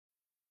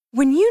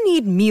When you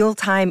need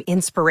mealtime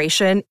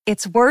inspiration,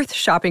 it's worth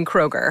shopping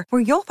Kroger,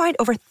 where you'll find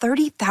over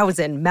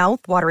 30,000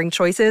 mouth-watering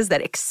choices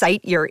that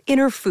excite your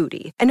inner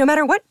foodie. And no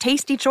matter what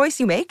tasty choice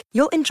you make,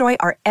 you'll enjoy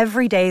our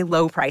everyday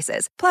low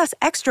prices, plus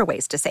extra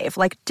ways to save,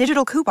 like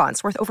digital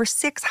coupons worth over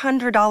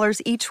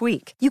 $600 each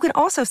week. You can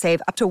also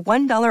save up to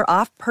 $1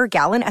 off per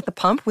gallon at the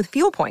pump with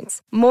fuel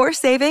points. More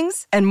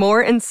savings and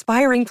more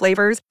inspiring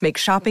flavors make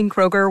shopping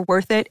Kroger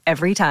worth it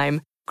every time.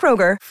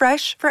 Kroger,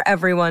 fresh for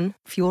everyone.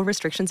 Fuel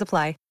restrictions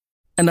apply.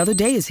 Another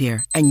day is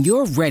here, and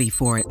you're ready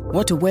for it.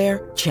 What to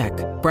wear? Check.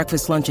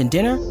 Breakfast, lunch, and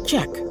dinner?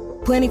 Check.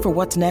 Planning for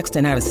what's next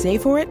and how to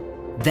save for it?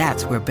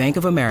 That's where Bank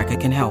of America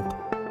can help.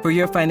 For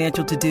your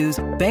financial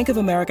to-dos, Bank of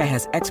America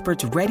has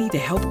experts ready to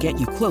help get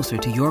you closer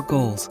to your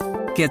goals.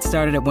 Get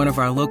started at one of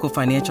our local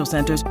financial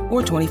centers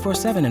or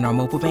 24/7 in our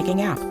mobile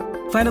banking app.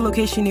 Find a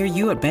location near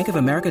you at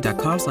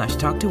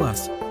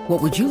bankofamerica.com/talktous.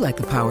 What would you like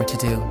the power to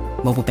do?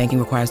 Mobile banking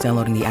requires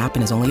downloading the app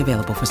and is only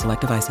available for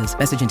select devices.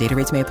 Message and data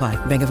rates may apply.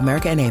 Bank of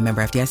America N.A.,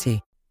 member FDIC.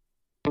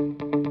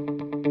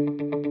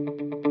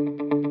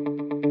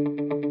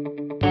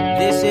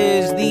 This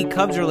is the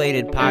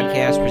Cubs-related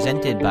podcast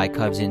presented by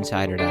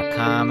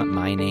CubsInsider.com.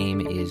 My name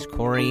is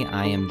Corey.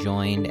 I am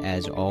joined,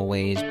 as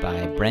always,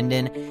 by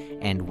Brendan,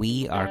 and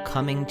we are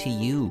coming to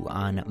you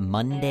on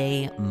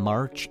Monday,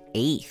 March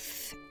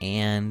 8th.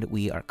 And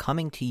we are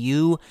coming to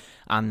you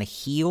on the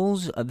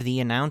heels of the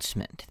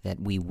announcement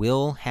that we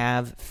will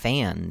have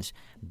fans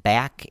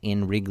back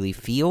in Wrigley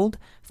Field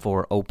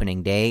for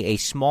opening day. A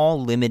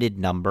small, limited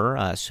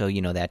number, so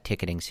that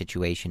ticketing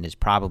situation is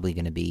probably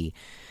going to be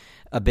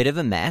a bit of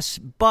a mess,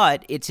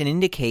 but it's an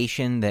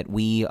indication that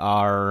we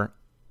are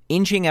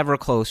inching ever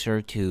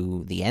closer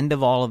to the end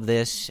of all of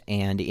this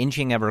and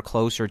inching ever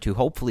closer to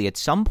hopefully at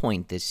some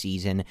point this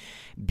season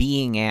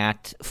being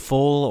at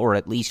full or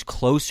at least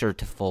closer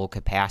to full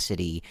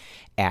capacity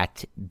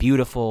at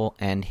beautiful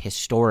and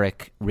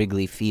historic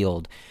Wrigley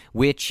Field,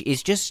 which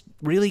is just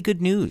really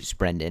good news,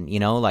 Brendan.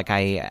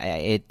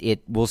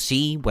 We'll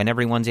see when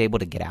everyone's able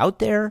to get out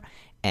there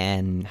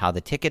and how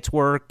the tickets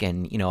work.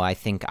 And, I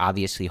think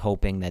obviously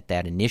hoping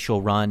that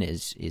initial run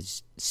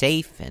is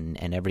safe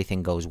and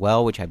everything goes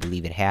well, which I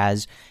believe it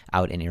has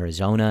out in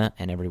Arizona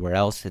and everywhere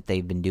else that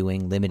they've been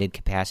doing limited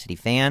capacity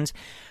fans.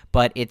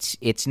 But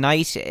it's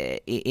nice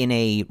in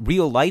a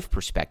real life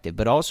perspective,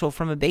 but also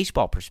from a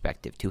baseball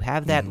perspective to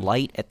have that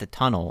light at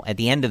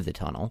the end of the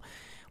tunnel,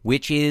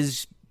 which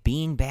is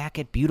being back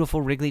at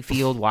beautiful Wrigley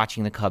Field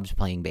watching the Cubs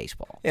playing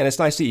baseball. And it's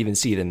nice to even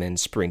see them in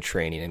spring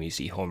training. I mean, you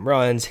see home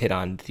runs hit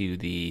onto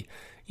the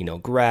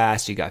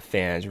grass. You got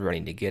fans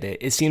running to get it.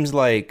 It seems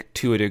like,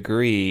 to a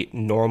degree,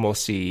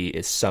 normalcy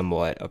is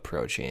somewhat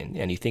approaching.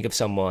 And you think of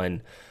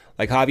someone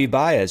like Javi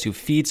Baez, who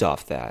feeds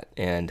off that,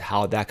 and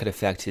how that could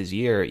affect his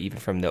year, even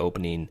from the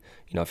opening,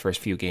 first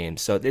few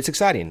games. So it's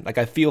exciting. Like,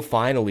 I feel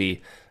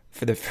finally,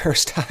 for the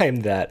first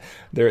time, that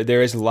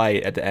there is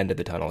light at the end of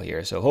the tunnel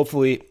here. So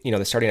hopefully,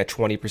 they're starting at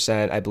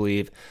 20%, I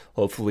believe.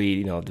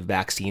 Hopefully, the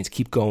vaccines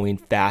keep going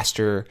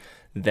faster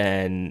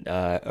than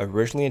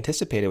originally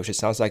anticipated, which it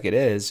sounds like it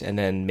is. And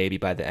then maybe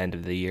by the end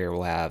of the year,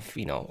 we'll have,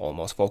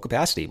 almost full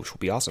capacity, which will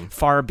be awesome.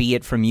 Far be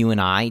it from you and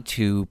I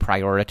to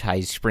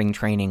prioritize spring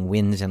training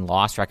wins and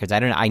loss records.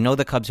 I know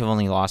the Cubs have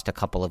only lost a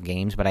couple of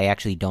games, but I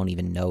actually don't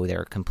even know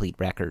their complete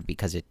record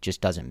because it just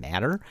doesn't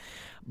matter.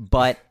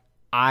 But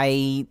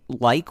I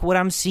like what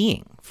I'm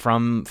seeing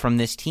from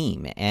this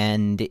team.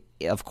 And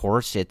of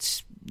course,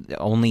 it's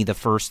only the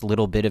first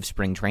little bit of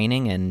spring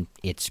training, and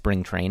it's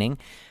spring training.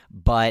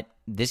 But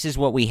this is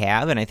what we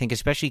have, and I think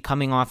especially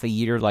coming off a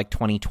year like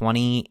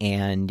 2020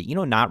 and,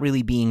 not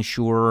really being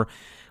sure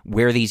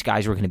where these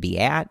guys were going to be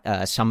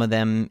at, some of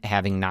them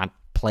having not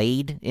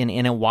played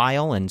in a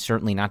while and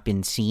certainly not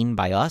been seen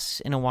by us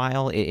in a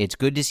while. It's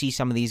good to see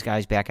some of these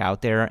guys back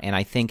out there, and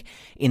I think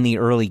in the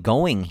early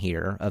going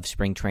here of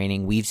spring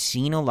training, we've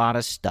seen a lot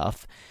of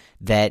stuff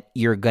that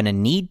you're going to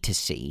need to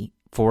see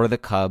for the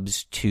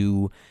Cubs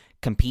to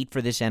compete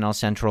for this NL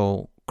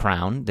Central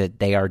crown that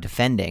they are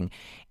defending,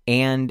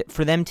 and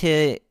for them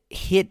to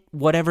hit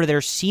whatever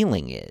their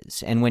ceiling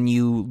is. And when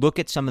you look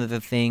at some of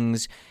the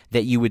things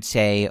that you would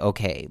say,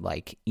 okay,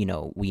 like,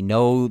 we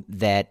know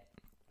that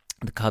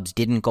the Cubs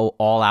didn't go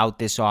all out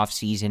this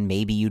offseason.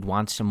 Maybe you'd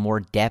want some more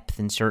depth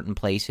in certain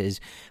places.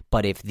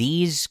 But if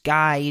these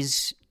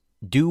guys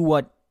do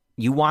what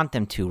you want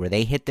them to, or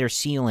they hit their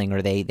ceiling,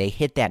 or they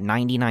hit that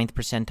 99th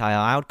percentile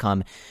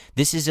outcome,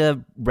 this is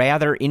a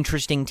rather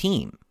interesting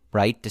team,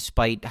 right?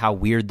 Despite how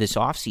weird this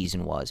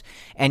offseason was.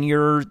 And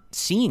you're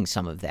seeing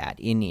some of that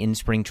in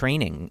spring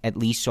training, at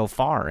least so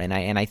far. And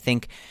I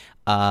think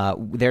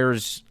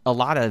there's a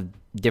lot of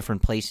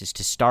different places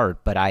to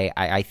start, but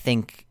I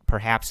think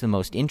perhaps the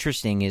most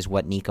interesting is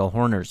what Nico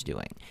Hoerner's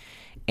doing.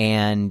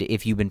 And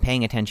if you've been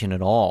paying attention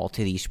at all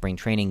to these spring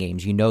training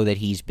games, you know that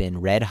he's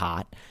been red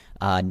hot,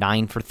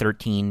 9 for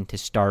 13 to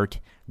start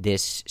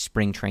this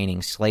spring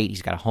training slate.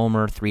 He's got a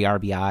homer, 3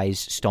 RBIs,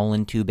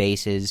 stolen 2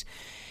 bases.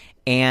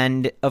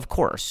 And, of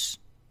course,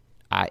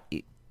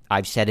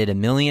 I've said it a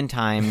million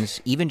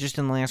times, even just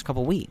in the last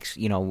couple of weeks,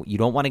 you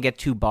don't want to get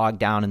too bogged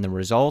down in the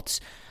results.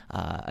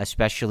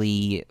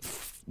 especially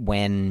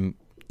when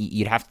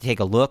you'd have to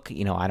take a look.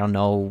 I don't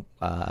know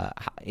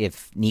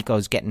if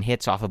Nico's getting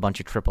hits off a bunch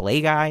of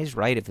AAA guys,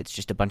 right? If it's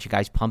just a bunch of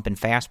guys pumping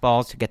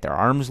fastballs to get their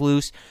arms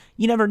loose,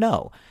 you never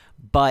know.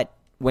 But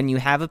when you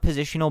have a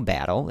positional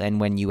battle and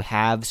when you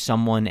have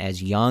someone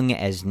as young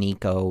as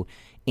Nico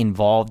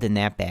involved in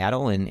that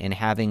battle and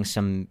having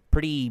some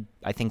pretty,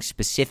 I think,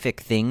 specific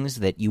things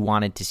that you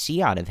wanted to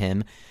see out of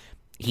him,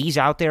 he's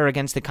out there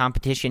against the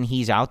competition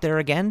he's out there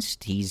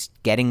against. He's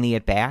getting the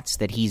at-bats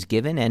that he's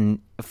given, and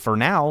for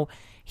now,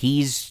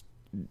 he's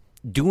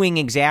doing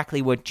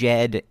exactly what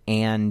Jed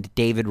and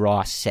David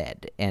Ross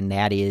said, and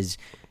that is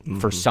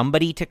for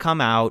somebody to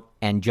come out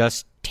and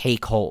just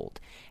take hold.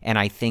 And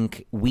I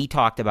think we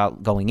talked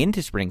about going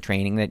into spring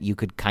training that you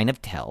could kind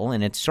of tell,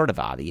 and it's sort of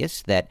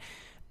obvious, that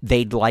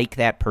they'd like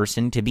that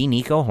person to be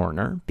Nico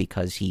Hoerner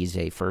because he's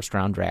a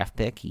first-round draft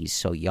pick. He's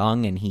so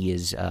young, and he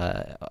is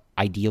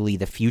ideally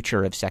the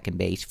future of second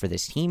base for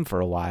this team for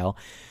a while.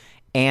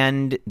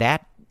 And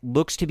that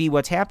looks to be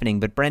what's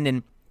happening. But,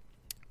 Brendan,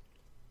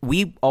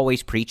 we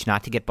always preach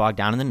not to get bogged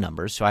down in the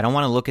numbers, so I don't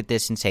want to look at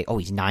this and say, oh,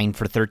 he's 9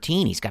 for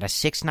 13. He's got a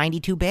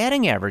 .692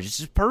 batting average. This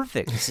is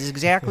perfect. This is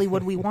exactly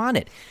what we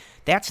wanted.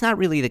 That's not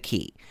really the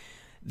key.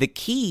 The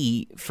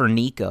key for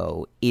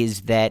Nico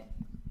is that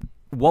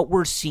what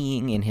we're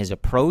seeing in his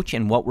approach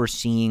and what we're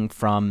seeing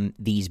from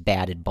these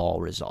batted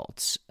ball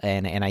results,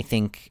 and I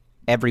think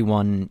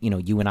everyone,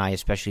 you and I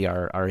especially,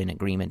 are in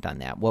agreement on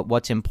that.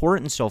 What's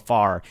important so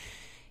far,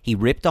 he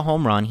ripped a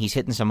home run. He's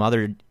hitting some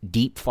other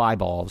deep fly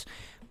balls,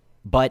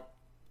 but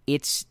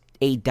it's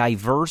a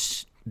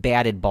diverse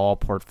batted ball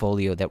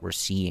portfolio that we're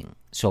seeing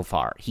so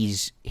far.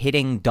 He's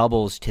hitting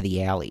doubles to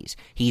the alleys.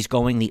 He's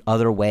going the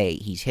other way.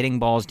 He's hitting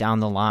balls down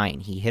the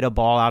line. He hit a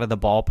ball out of the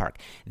ballpark.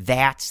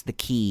 That's the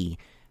key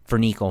for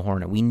Nico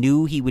Hoerner. We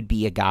knew he would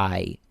be a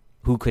guy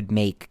who could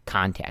make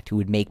contact, who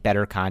would make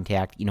better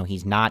contact.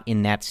 He's not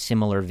in that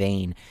similar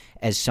vein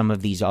as some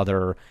of these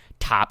other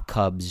top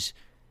Cubs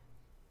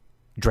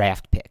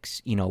draft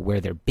picks, where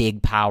they're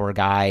big power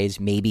guys,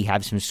 maybe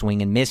have some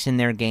swing and miss in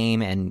their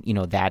game, and,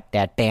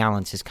 that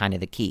balance is kind of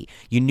the key.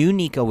 You knew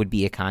Nico would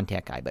be a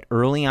contact guy, but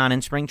early on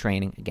in spring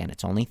training, again,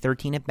 it's only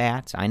 13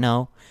 at-bats, I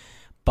know,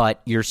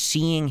 but you're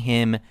seeing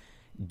him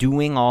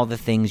doing all the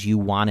things you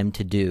want him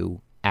to do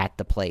at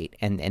the plate,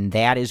 and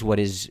that is what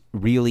is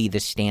really the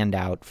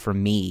standout for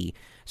me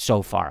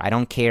so far. I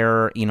don't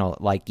care,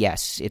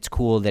 yes, it's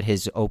cool that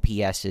his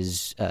OPS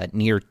is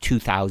near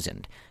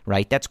 2,000,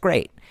 right? That's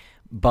great.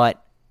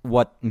 But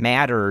what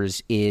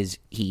matters is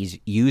he's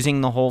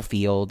using the whole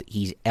field.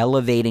 He's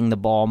elevating the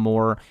ball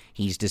more.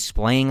 He's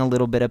displaying a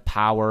little bit of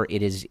power.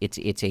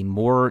 It's a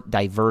more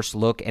diverse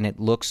look, and it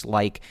looks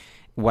like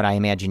what I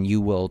imagine you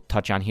will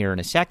touch on here in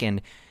a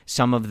second,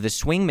 some of the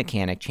swing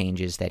mechanic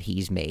changes that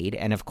he's made,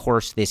 and of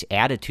course this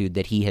attitude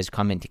that he has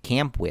come into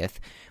camp with,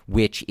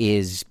 which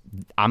is,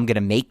 I'm going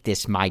to make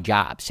this my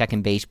job.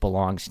 Second base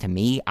belongs to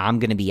me. I'm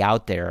going to be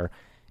out there.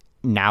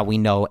 Now we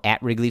know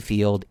at Wrigley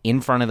Field,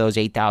 in front of those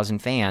 8,000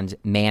 fans,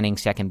 manning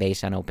second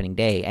base on opening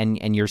day.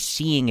 And you're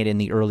seeing it in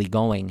the early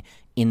going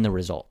in the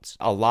results.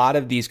 A lot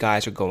of these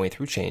guys are going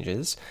through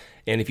changes.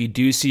 And if you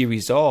do see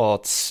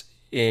results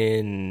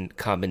in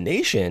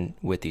combination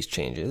with these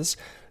changes,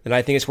 then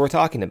I think it's worth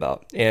talking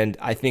about. And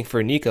I think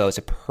for Nico, it's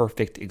a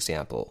perfect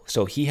example.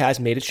 So he has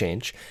made a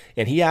change,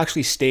 and he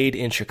actually stayed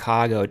in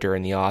Chicago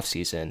during the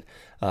offseason,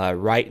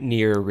 right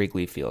near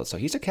Wrigley Field. So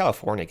he's a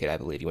California kid, I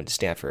believe. He went to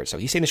Stanford. So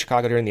he stayed in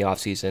Chicago during the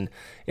offseason,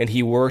 and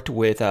he worked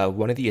with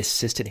one of the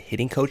assistant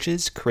hitting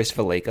coaches, Chris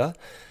Valleca.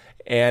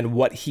 And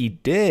what he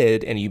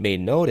did, and you may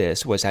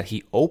notice, was that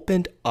he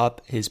opened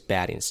up his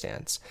batting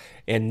stance.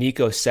 And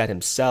Nico said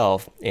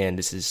himself, and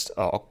this is,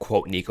 I'll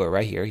quote Nico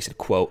right here. He said,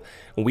 quote,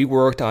 "We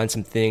worked on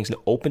some things and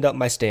opened up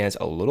my stance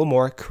a little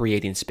more,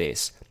 creating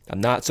space. I'm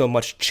not so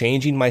much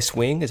changing my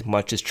swing as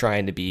much as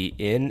trying to be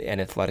in an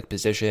athletic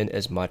position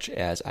as much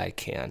as I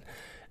can."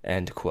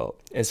 End quote.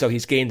 And so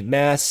he's gained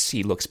mass.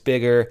 He looks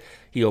bigger.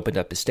 He opened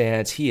up his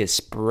stance. He is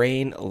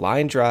spraying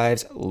line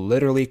drives,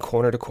 literally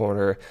corner to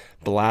corner,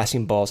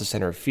 blasting balls to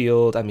center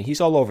field. I mean, he's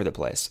all over the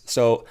place.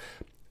 So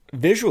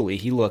visually,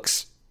 he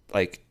looks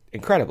like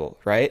incredible,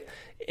 right?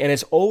 And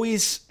it's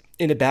always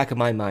in the back of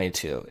my mind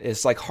too.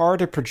 It's like hard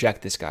to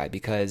project this guy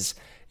because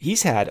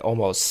he's had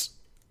almost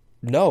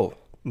no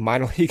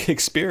minor league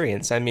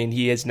experience. I mean,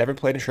 he has never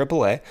played in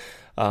AAA.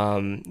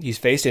 He's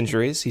faced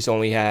injuries. He's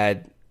only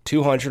had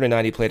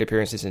 290 plate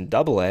appearances in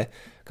AA,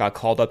 got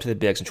called up to the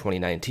bigs in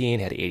 2019,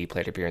 had 80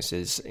 plate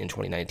appearances in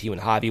 2019 when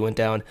Javi went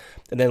down.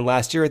 And then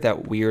last year,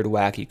 that weird,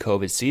 wacky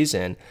COVID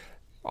season,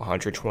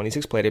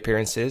 126 plate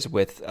appearances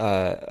with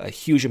a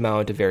huge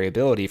amount of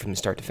variability from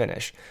start to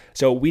finish.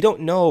 So we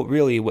don't know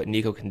really what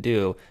Nico can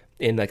do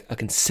in like a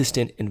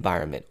consistent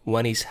environment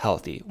when he's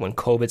healthy, when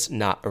COVID's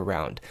not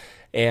around.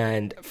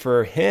 And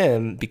for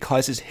him,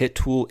 because his hit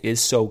tool is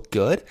so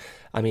good,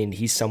 I mean,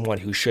 he's someone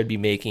who should be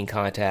making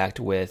contact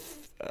with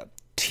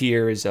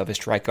tiers of a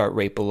strikeout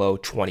rate below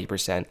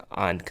 20%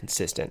 on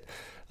consistent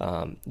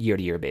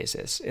year-to-year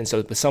basis. And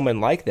so with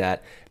someone like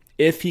that,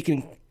 if he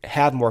can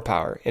have more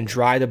power and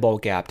drive the ball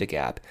gap to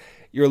gap,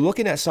 you're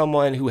looking at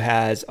someone who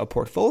has a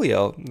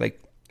portfolio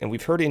like, and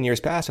we've heard it in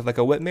years past, of like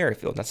a Whit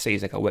Merrifield. Not to say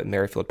he's like a Whit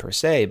Merrifield per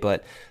se,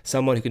 but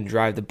someone who can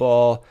drive the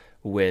ball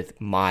with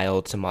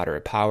mild to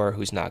moderate power,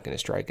 who's not going to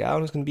strike out,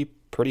 and is going to be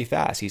pretty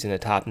fast. He's in the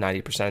top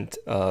 90%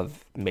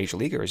 of major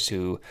leaguers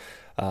who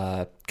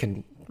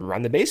can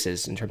run the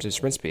bases in terms of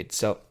sprint speed.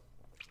 So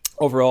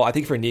overall, I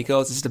think for Nico,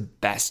 this is the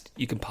best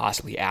you can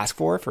possibly ask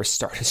for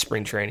start of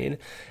spring training.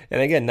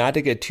 And again, not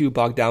to get too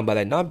bogged down by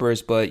the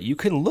numbers, but you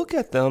can look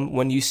at them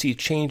when you see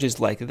changes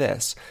like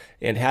this.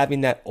 And having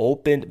that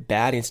open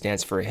batting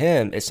stance for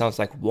him, it sounds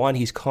like, one,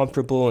 he's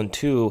comfortable, and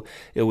two,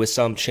 it was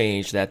some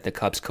change that the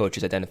Cubs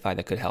coaches identified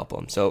that could help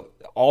him. So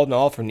all in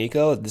all, for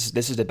Nico, this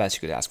is the best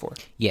you could ask for.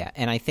 Yeah,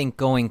 and I think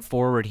going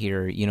forward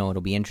here,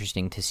 it'll be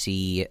interesting to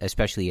see,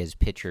 especially as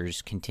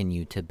pitchers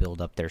continue to build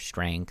up their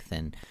strength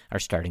and are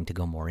starting to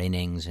go more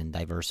innings and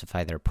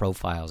diversify their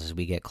profiles as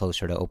we get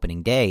closer to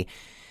opening day.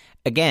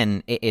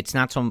 Again, it's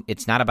not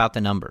about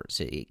the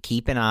numbers.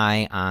 Keep an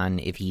eye on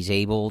if he's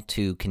able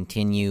to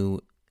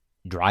continue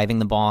driving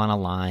the ball on a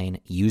line,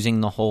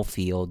 using the whole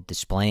field,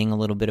 displaying a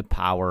little bit of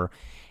power,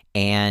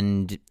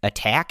 and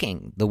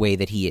attacking the way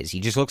that he is.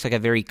 He just looks like a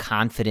very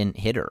confident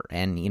hitter.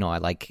 And, I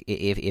like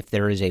if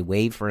there is a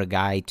way for a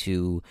guy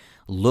to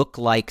look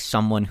like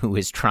someone who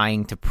is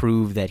trying to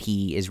prove that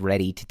he is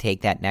ready to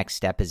take that next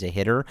step as a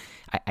hitter,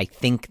 I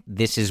think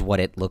this is what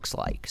it looks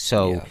like.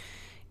 So yeah.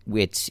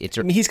 It's.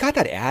 I mean, he's got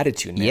that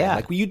attitude, man. Yeah.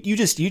 Like you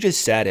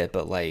just said it,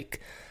 but like,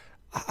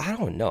 I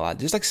don't know.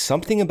 There's like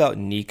something about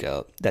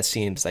Nico that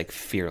seems like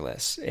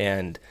fearless.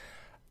 And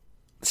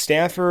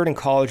Stanford and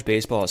college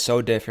baseball is so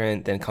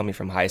different than coming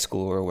from high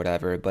school or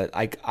whatever. But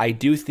I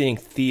do think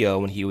Theo,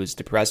 when he was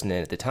the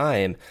president at the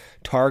time,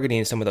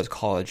 targeting some of those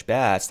college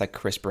bats like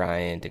Chris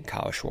Bryant and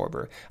Kyle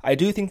Schwarber, I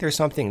do think there's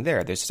something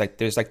there. There's like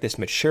this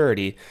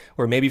maturity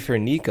where maybe for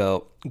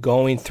Nico,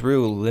 going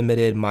through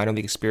limited minor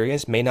league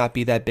experience may not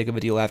be that big of a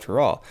deal after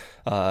all.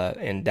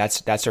 And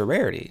that's a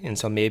rarity. And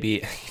so maybe,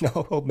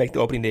 he'll make the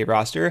opening day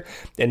roster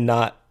and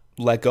not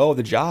let go of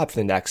the job for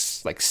the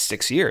next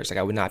 6 years. Like,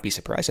 I would not be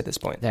surprised at this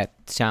point. That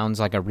sounds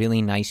like a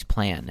really nice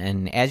plan.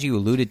 And as you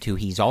alluded to,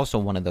 he's also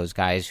one of those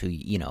guys who,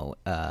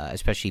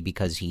 especially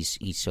because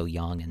he's so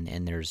young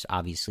and there's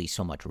obviously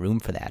so much room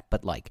for that.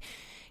 But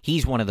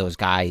he's one of those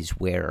guys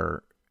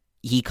where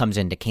he comes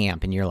into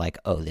camp and you're like,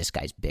 oh, this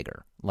guy's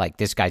bigger. Like,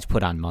 this guy's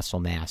put on muscle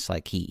mass.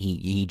 Like,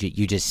 you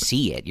just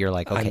see it. You're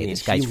like, okay,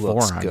 this guy's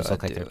forearms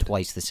look like they're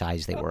twice the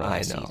size they were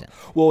last season.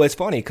 Well, it's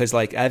funny because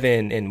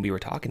Evan, and we were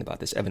talking about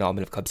this, Evan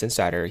Altman of Cubs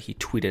Insider, he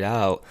tweeted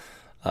out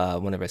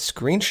one of his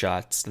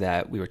screenshots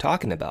that we were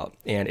talking about.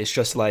 And it's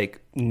just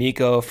like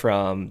Nico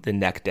from the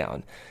neck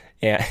down.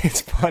 And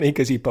it's funny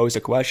because he posed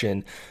a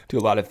question to a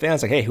lot of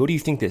fans like, hey, who do you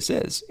think this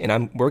is?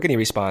 And we're getting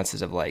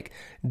responses of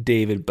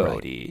David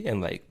Bodie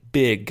and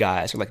big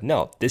guys. We're like,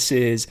 no, this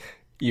is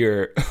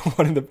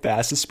one of the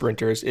fastest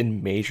sprinters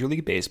in Major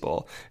League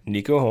Baseball.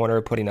 Nico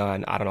Hoerner putting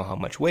on, I don't know how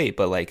much weight,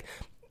 but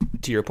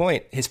to your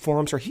point, his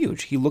forearms are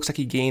huge. He looks like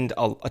he gained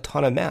a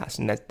ton of mass,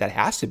 and that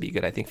has to be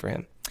good, I think, for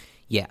him.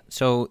 Yeah,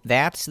 so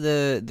that's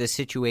the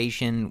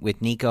situation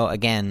with Nico.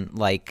 Again,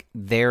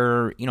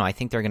 they're, I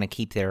think they're going to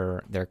keep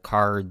their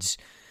cards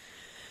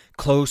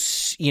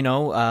close,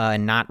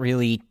 and not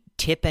really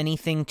tip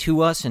anything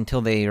to us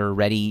until they are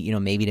ready,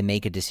 maybe to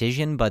make a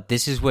decision. But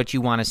this is what you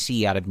want to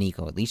see out of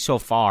Nico. At least so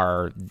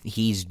far,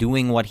 he's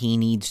doing what he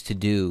needs to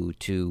do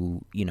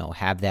to,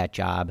 have that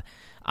job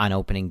on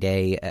opening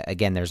day.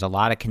 Again, there's a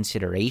lot of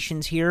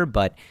considerations here,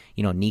 but,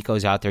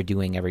 Nico's out there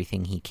doing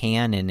everything he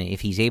can. And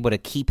if he's able to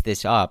keep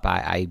this up,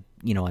 I'm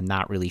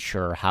not really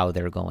sure how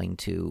they're going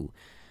to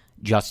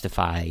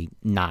justify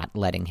not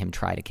letting him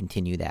try to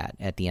continue that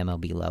at the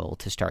MLB level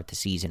to start the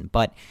season.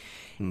 But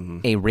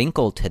a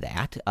wrinkle to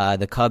that,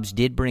 the Cubs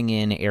did bring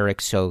in Eric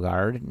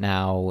Sogard.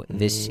 Now,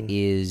 this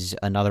is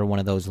another one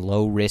of those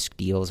low-risk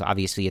deals.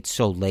 Obviously, it's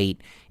so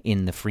late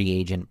in the free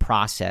agent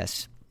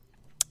process,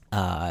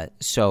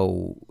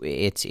 so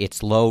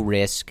it's low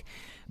risk,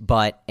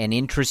 but an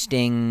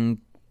interesting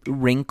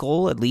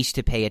wrinkle, at least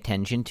to pay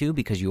attention to,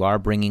 because you are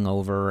bringing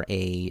over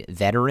a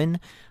veteran,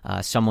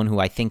 someone who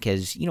I think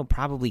has,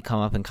 probably come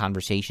up in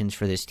conversations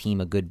for this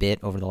team a good bit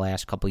over the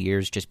last couple of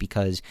years, just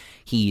because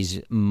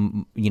he's,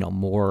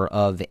 more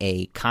of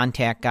a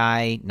contact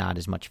guy, not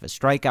as much of a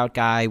strikeout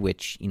guy,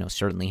 which,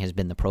 certainly has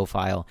been the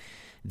profile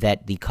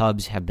that the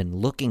Cubs have been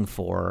looking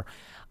for.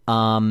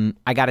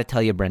 I got to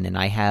tell you, Brendan,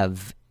 I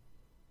have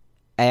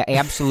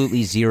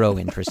absolutely zero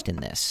interest in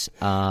this.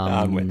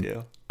 I'm with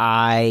you.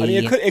 I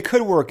mean, it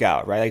could work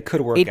out, right? It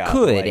could work out. It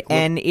could,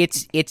 and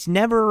it's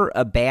never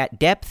a bad.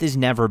 Depth is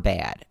never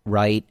bad,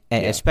 right? Yeah.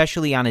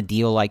 Especially on a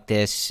deal like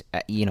this.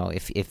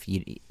 If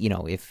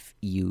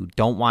you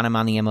don't want him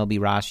on the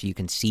MLB roster, you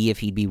can see if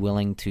he'd be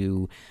willing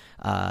to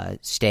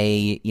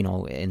stay,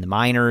 in the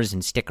minors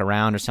and stick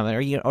around or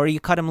something, or you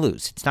cut him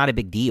loose. It's not a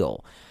big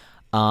deal.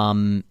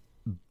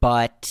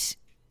 But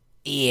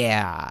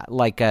yeah,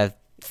 a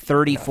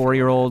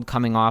 34-year-old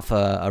coming off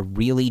a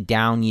really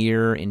down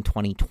year in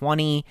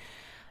 2020,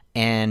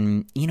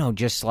 And,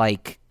 just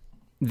like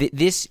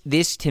this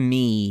to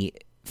me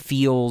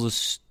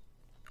feels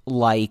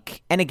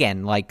like, and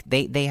again, like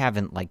they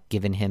haven't like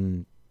given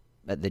him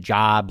the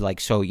job, like,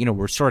 so,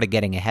 we're sort of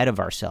getting ahead of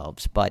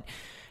ourselves, but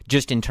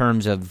just in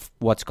terms of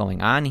what's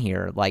going on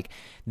here, like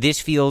this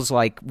feels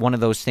like one of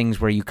those things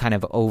where you kind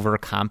of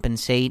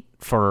overcompensate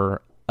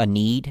for a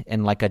need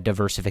and like a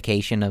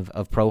diversification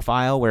of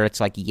profile, where it's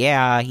like,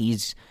 yeah,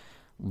 he's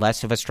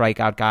less of a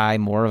strikeout guy,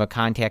 more of a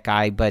contact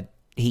guy, but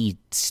he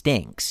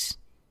stinks,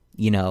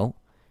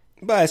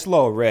 But it's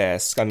low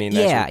risk. I mean,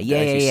 yeah.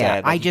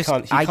 Said, I just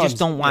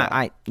don't want.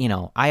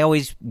 I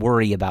always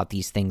worry about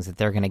these things, that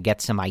they're going to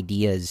get some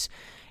ideas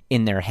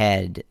in their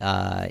head,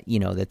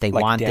 that they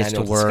like want Daniel this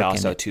to work.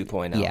 Descalso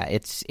 2.0. Yeah,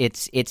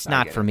 it's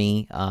not for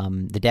me.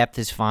 The depth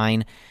is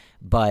fine,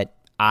 but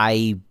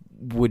I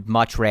would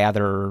much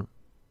rather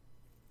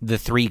the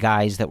three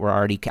guys that were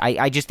already.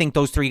 I just think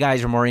those three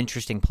guys are more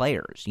interesting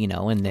players,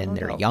 and then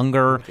they're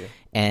younger,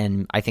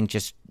 and I think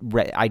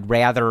I'd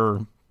rather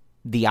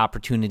the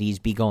opportunities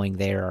be going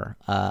there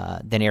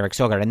than Eric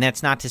Sogard. And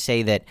that's not to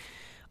say that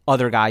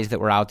other guys that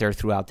were out there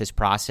throughout this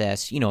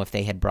process, if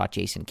they had brought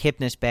Jason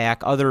Kipnis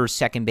back, other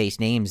second base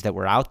names that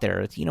were out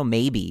there,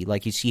 maybe,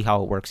 like, you see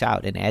how it works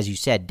out. And as you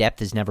said,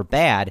 depth is never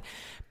bad,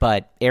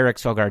 but Eric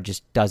Sogard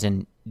just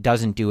doesn't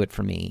do it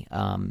for me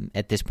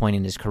at this point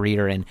in his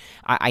career. And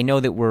I know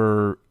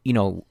that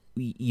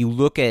you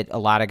look at a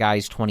lot of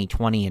guys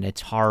 2020, and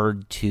it's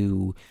hard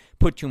to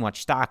put too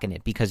much stock in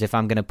it, because if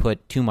I'm going to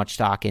put too much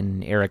stock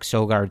in Eric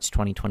Sogard's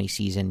 2020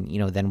 season,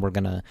 then we're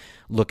going to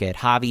look at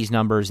Javi's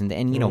numbers, and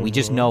we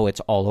just know it's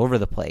all over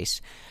the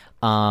place.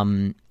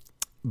 But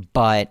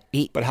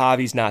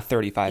Javi's not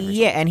 35 years old.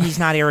 Yeah, and he's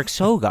not Eric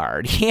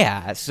Sogard.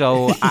 Yeah,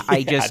 so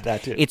I just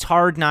it's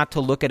hard not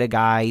to look at a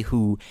guy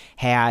who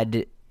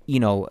had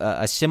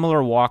a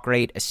similar walk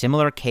rate, a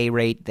similar K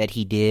rate that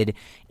he did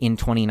in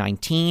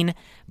 2019,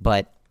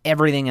 but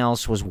everything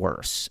else was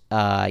worse.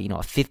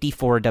 A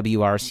 54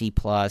 WRC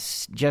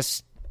plus.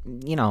 Just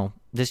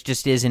this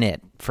just isn't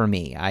it for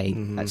me.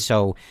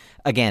 So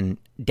again,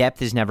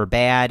 depth is never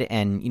bad,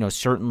 and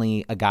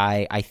certainly a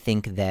guy I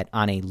think that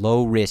on a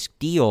low risk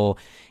deal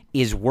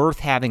is worth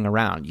having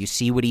around. You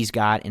see what he's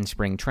got in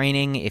spring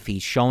training. If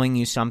he's showing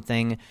you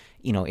something,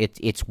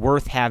 it's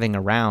worth having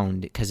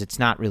around, because it's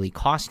not really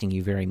costing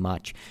you very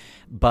much.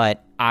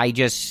 But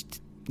this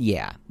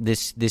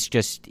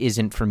just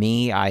isn't for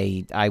me.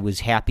 I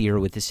was happier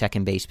with the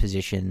second base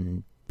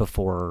position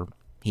before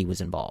he was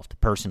involved,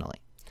 personally.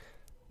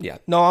 Yeah,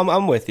 no,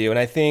 I'm with you, and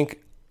I think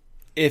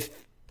if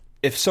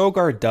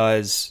Sogard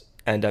does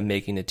end up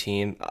making the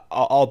team,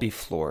 I'll be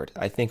floored.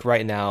 I think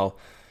right now,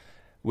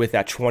 with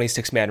that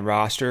 26-man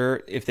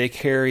roster, if they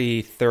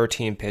carry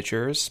 13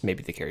 pitchers,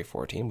 maybe they carry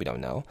 14, we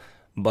don't know,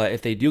 but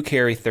if they do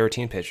carry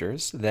 13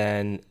 pitchers,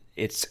 then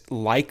it's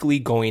likely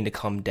going to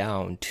come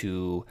down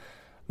to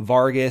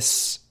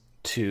Vargas,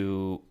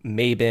 to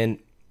Maben,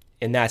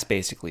 and that's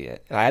basically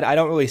it. I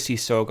don't really see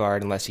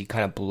Sogard, unless he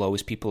kind of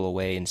blows people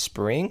away in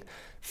spring,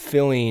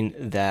 filling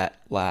that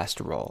last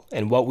role.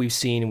 And what we've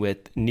seen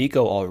with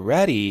Nico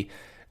already,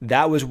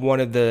 that was one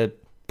of the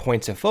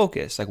points of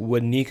focus. Like,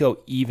 would Nico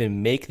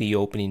even make the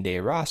opening day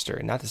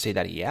roster? Not to say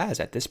that he has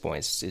at this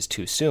point, is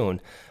too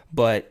soon,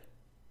 but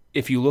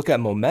if you look at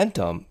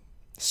momentum,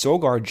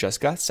 Sogard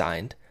just got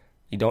signed.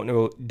 You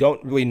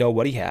don't really know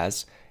what he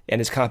has. And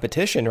his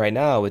competition right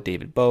now with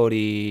David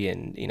Bodie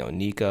and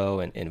Nico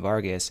and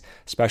Vargas,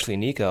 especially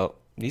Nico,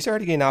 he's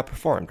already getting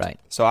outperformed. Right.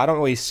 So I don't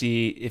really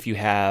see if you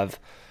have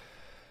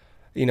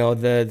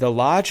the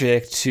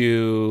logic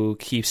to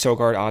keep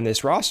Sogard on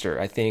this roster.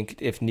 I think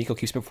if Nico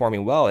keeps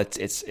performing well,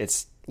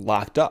 it's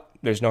locked up.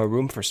 There's no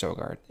room for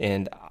Sogard,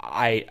 and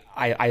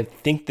I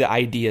think the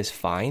idea is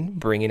fine,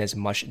 bring in as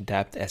much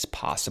depth as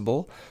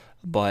possible,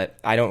 but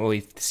I don't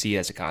really see it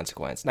as a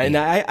consequence. And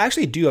I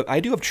actually do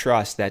have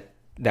trust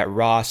that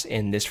Ross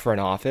in this front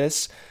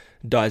office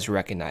does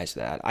recognize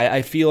that.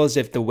 I feel as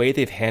if the way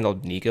they've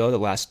handled Nico the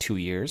last 2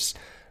 years,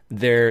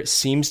 there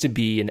seems to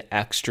be an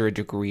extra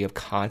degree of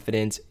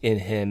confidence in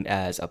him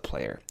as a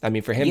player. I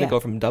mean, for him to go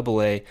from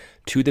AA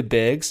to the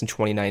bigs in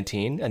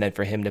 2019, and then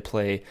for him to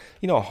play,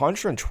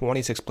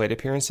 126 plate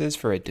appearances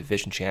for a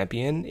division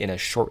champion in a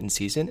shortened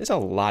season is a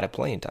lot of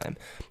playing time.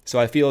 So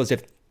I feel as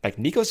if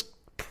Nico's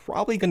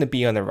probably going to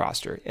be on the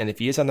roster. And if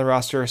he is on the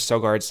roster,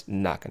 Sogard's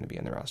not going to be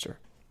on the roster.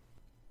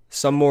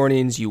 Some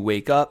mornings you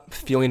wake up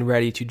feeling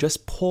ready to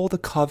just pull the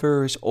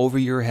covers over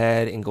your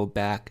head and go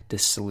back to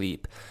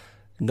sleep.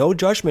 No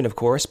judgment, of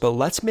course, but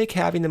let's make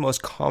having the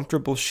most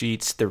comfortable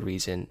sheets the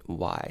reason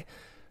why.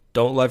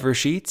 Don't love your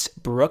sheets?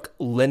 Brook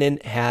Linen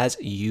has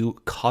you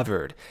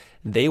covered.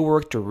 They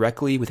work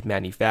directly with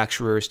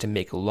manufacturers to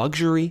make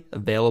luxury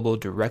available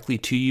directly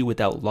to you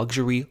without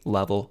luxury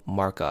level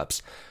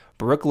markups.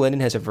 Brook Linen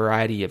has a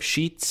variety of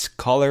sheets,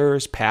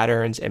 colors,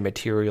 patterns, and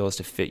materials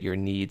to fit your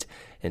needs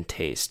and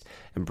taste.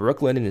 And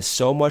Brooklinen is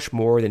so much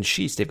more than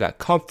sheets. They've got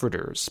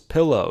comforters,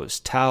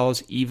 pillows,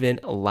 towels, even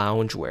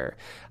loungewear.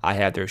 I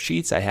have their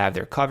sheets. I have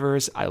their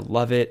covers. I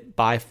love it.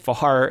 By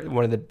far,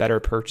 one of the better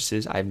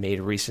purchases I've made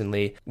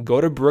recently.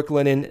 Go to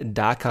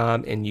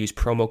brooklinen.com and use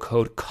promo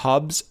code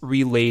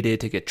CubsRelated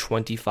to get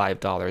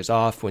 $25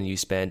 off when you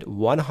spend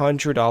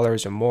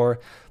 $100 or more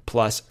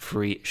plus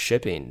free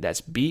shipping.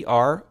 That's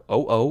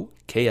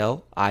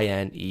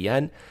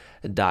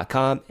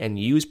BROOKLINEN.com and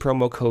use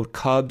promo code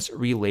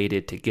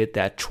CubsRelated to get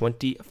that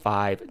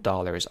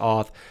 $25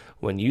 off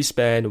when you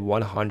spend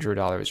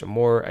 $100 or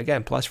more,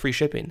 again, plus free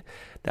shipping.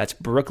 That's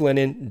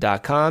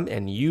brooklinen.com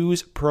and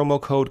use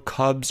promo code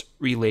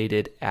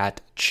CubsRelated at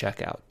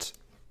checkout.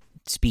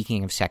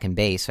 Speaking of second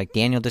base, like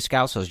Daniel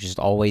Descalso is just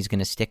always going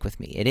to stick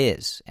with me. It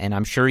is. And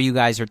I'm sure you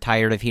guys are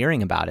tired of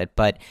hearing about it,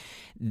 but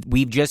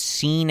we've just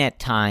seen at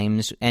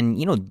times, and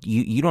you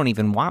don't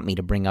even want me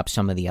to bring up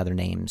some of the other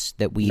names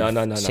that we've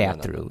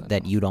sat through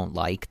that you don't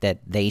like,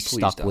 that they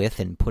stuck with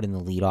and put in the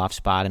leadoff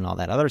spot and all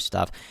that other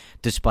stuff,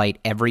 despite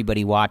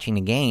everybody watching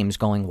the games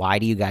going, why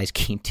do you guys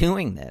keep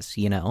doing this?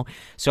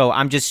 So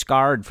I'm just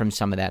scarred from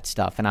some of that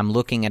stuff. And I'm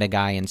looking at a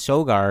guy in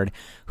Sogard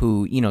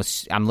who,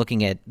 I'm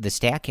looking at the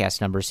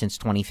StatCast numbers since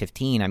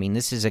 2015. I mean,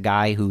 this is a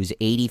guy who's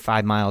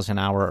 85 miles an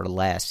hour or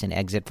less in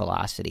exit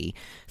velocity.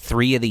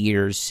 3 of the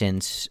years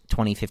since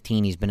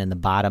 2015, he's been in the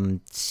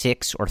bottom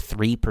 6 or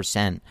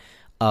 3%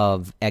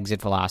 of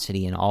exit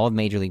velocity in all of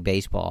Major League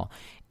Baseball.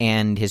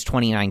 And his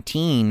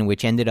 2019,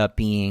 which ended up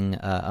being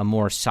a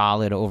more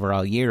solid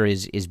overall year,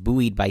 is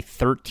buoyed by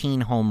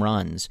 13 home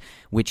runs,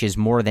 which is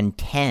more than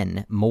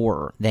 10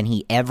 more than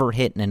he ever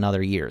hit in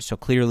another year. So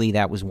clearly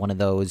that was one of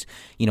those,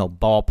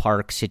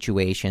 ballpark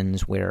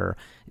situations where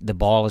the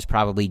ball is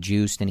probably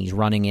juiced and he's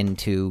running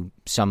into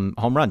some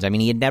home runs. I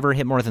mean, he had never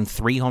hit more than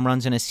 3 home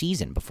runs in a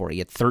season before. He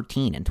had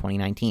 13 in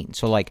 2019.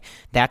 So,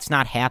 that's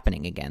not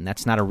happening again.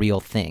 That's not a real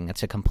thing.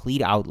 That's a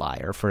complete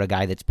outlier for a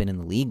guy that's been in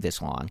the league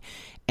this long.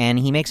 And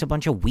he makes a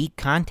bunch of weak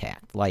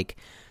contact.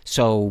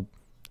 So,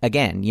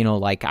 again,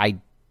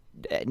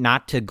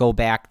 not to go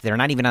back, they're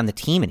not even on the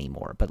team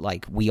anymore, but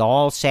we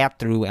all sat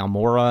through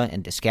Almora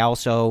and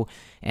Descalso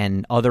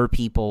and other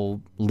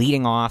people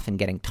leading off and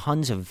getting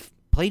tons of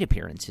plate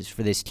appearances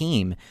for this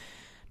team,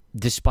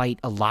 despite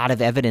a lot of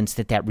evidence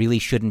that really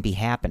shouldn't be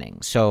happening.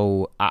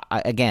 So,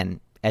 again,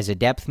 as a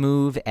depth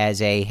move, as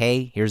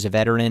hey, here's a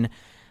veteran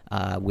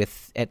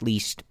with at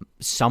least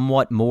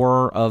somewhat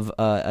more of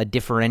a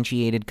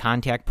differentiated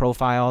contact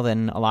profile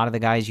than a lot of the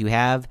guys you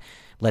have.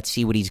 Let's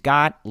see what he's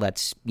got.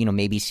 Let's,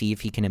 maybe see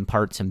if he can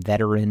impart some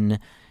veteran,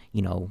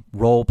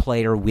 role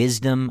player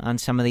wisdom on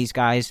some of these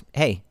guys.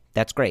 Hey,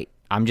 that's great.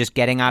 I'm just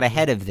getting out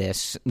ahead of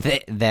this,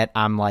 that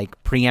I'm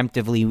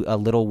preemptively a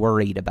little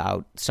worried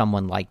about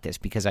someone like this,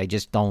 because I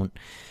don't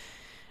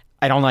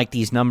like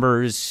these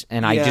numbers,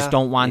 and I just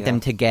don't want them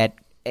to get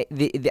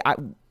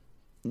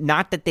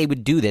not that they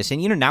would do this.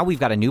 And, now we've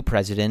got a new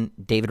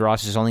president. David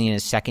Ross is only in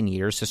his second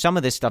year, so some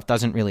of this stuff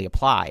doesn't really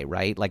apply,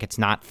 right? It's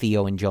not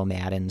Theo and Joe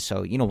Madden.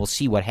 So, we'll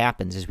see what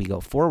happens as we go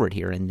forward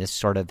here in this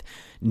sort of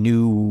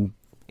new,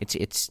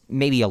 it's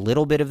maybe a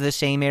little bit of the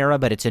same era,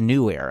 but it's a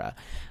new era.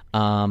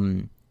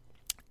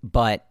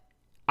 But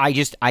I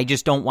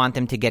just don't want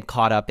them to get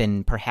caught up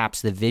in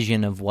perhaps the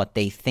vision of what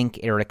they think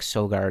Eric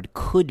Sogard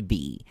could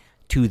be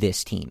to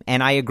this team.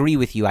 And I agree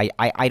with you.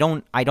 I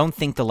don't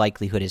think the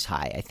likelihood is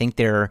high. I think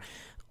they're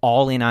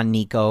all in on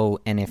Nico,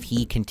 and if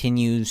he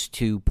continues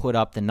to put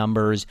up the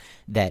numbers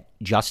that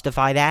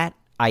justify that,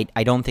 I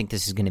don't think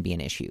this is going to be an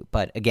issue.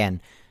 But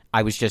again,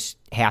 I was just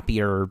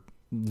happier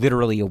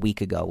literally a week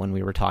ago when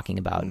we were talking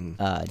about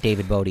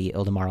David Bodie,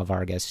 Ildemaro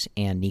Vargas,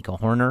 and Nico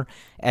Hoerner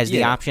as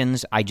the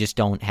options. I just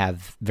don't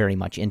have very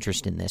much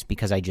interest in this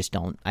because I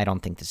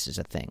don't think this is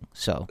a thing.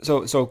 So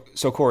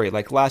Corey,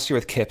 last year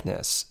with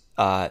Kipnis,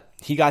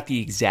 he got the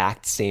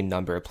exact same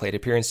number of plate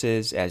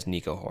appearances as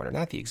Nico Hoerner.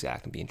 Not the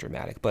exact, I'm being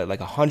dramatic, but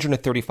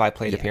 135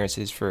 plate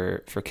appearances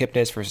for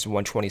Kipnis versus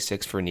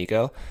 126 for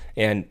Nico.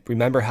 And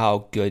remember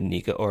how good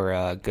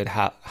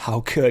how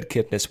good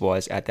Kipnis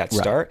was at that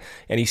start,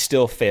 and he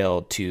still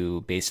failed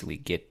to basically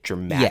get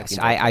dramatic. Yes,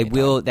 I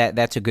will.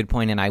 That's a good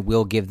point, and I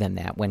will give them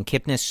that. When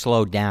Kipnis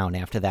slowed down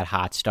after that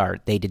hot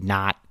start, they did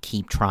not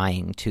keep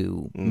trying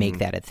to make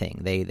that a thing.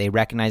 They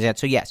recognize that.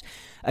 So yes,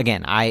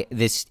 again,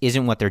 this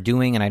isn't what they're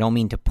doing, and I don't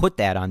mean to put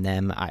that on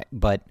them.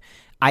 But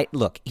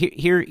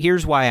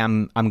here's why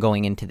I'm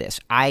going into this.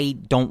 I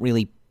don't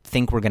really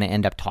think we're going to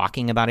end up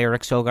talking about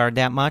Eric Sogard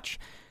that much.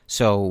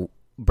 So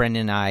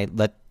Brendan and I,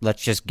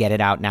 let's just get it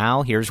out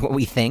now. Here's what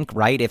we think,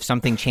 right? If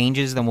something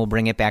changes, then we'll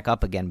bring it back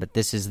up again. But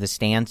this is the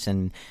stance,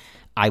 and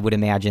I would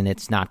imagine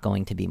it's not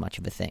going to be much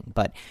of a thing.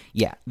 But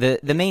yeah, the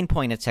main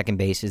point at second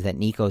base is that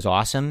Nico's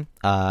awesome.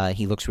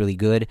 He looks really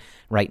good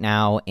right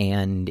now,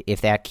 and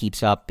if that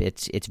keeps up,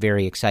 it's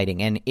very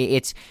exciting. And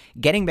it's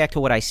getting back to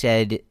what I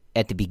said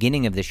at the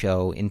beginning of the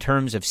show in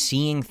terms of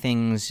seeing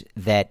things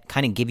that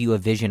kind of give you a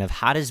vision of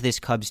how does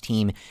this Cubs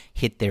team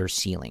hit their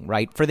ceiling,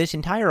 right? For this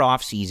entire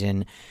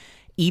offseason,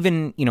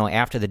 even,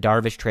 after the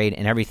Darvish trade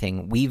and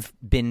everything, we've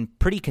been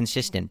pretty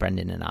consistent,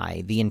 Brendan and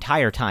I, the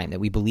entire time that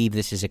we believe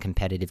this is a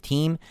competitive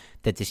team,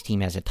 that this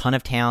team has a ton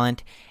of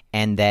talent,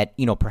 and that,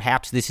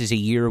 perhaps this is a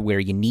year where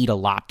you need a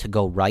lot to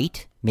go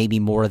right, maybe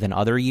more than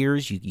other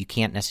years. You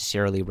can't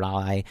necessarily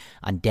rely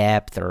on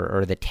depth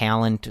or the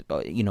talent,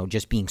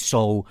 just being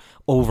so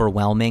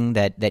overwhelming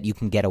that you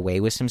can get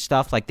away with some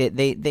stuff. Like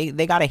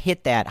they got to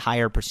hit that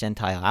higher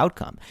percentile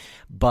outcome.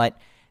 But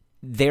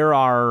there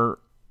are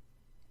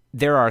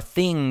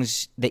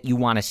things that you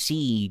want to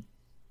see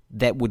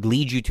that would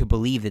lead you to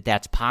believe that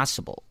that's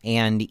possible.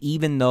 And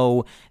even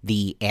though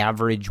the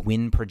average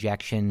win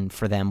projection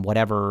for them,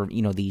 whatever,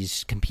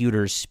 these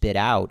computers spit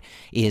out,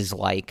 is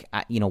like,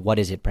 what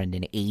is it,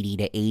 Brendan, 80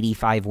 to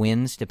 85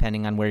 wins,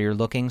 depending on where you're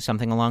looking,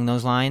 something along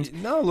those lines?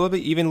 No, a little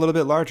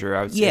bit larger,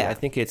 I would say. Yeah. I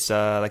think it's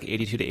like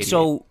 82 to 88.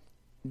 So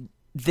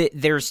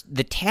there's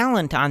the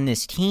talent on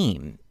this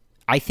team,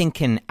 I think,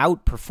 can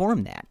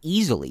outperform that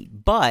easily,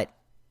 but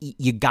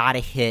you got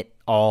to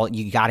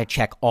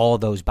check all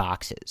those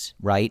boxes,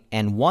 right?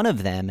 And one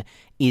of them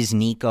is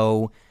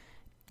Nico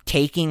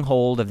taking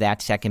hold of that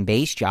second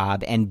base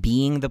job and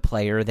being the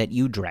player that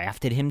you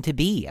drafted him to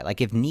be. Like,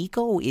 if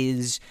Nico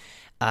is,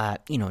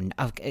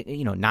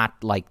 not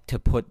like to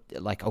put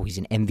like, oh, he's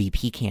an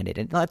MVP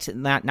candidate. That's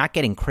not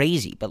getting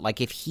crazy, but like,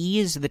 if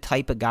he is the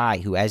type of guy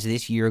who, as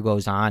this year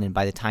goes on, and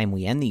by the time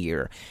we end the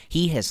year,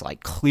 he has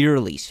like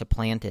clearly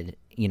supplanted,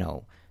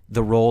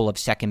 the role of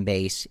second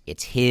base.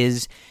 It's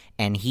his,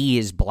 and he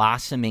is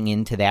blossoming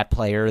into that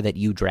player that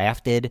you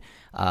drafted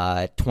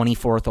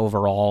 24th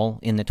overall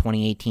in the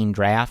 2018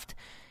 draft,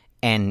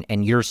 and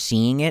you're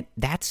seeing it.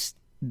 That's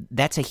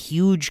a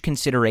huge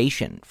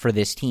consideration for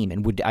this team,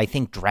 and would, I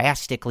think,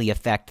 drastically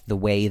affect the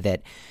way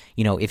that,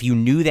 if you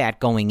knew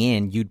that going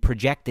in, you'd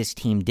project this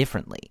team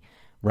differently,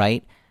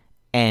 right?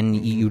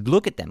 And you'd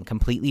look at them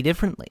completely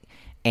differently.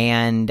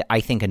 And I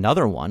think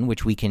another one,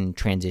 which we can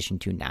transition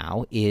to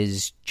now,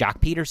 is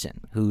Jock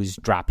Peterson, who's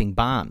dropping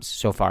bombs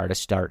so far to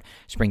start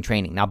spring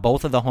training. Now,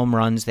 both of the home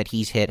runs that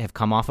he's hit have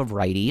come off of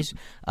righties,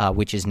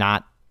 which is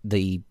not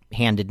the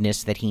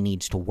handedness that he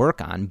needs to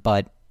work on.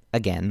 But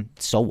again,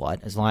 so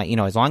what? As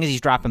long as he's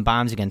dropping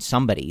bombs against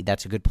somebody,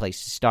 that's a good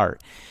place to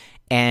start.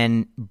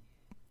 And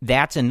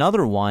that's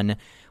another one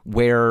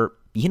where,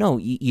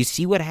 you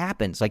see what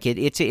happens. Like,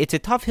 it's a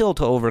tough hill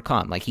to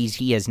overcome. Like,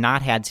 he has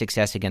not had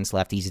success against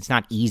lefties. It's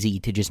not easy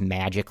to just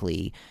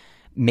magically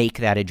make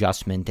that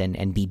adjustment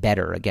and be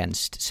better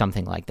against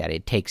something like that.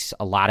 It takes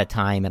a lot of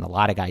time, and a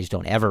lot of guys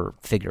don't ever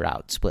figure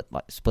out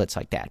splits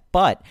like that.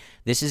 But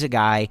this is a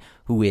guy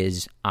who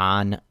is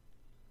on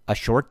a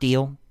short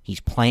deal. He's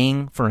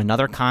playing for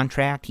another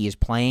contract. He is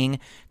playing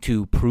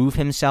to prove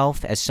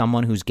himself as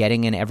someone who's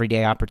getting an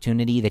everyday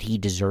opportunity, that he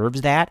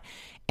deserves that.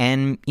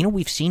 And,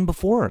 we've seen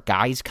before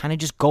guys kind of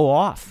just go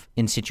off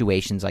in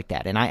situations like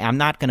that. And I'm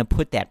not going to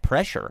put that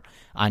pressure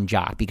on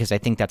Jock, because I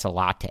think that's a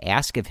lot to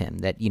ask of him,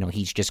 that,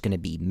 he's just going to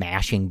be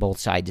mashing both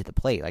sides of the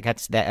plate. Like,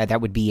 that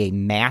would be a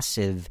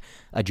massive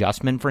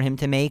adjustment for him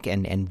to make,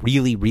 and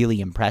really, really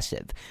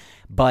impressive.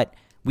 But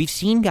we've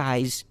seen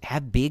guys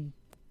have big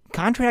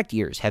contract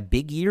years, have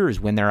big years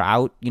when they're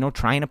out,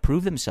 trying to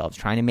prove themselves,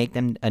 trying to make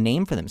them a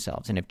name for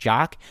themselves. And if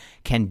Jock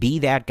can be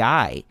that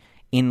guy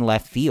in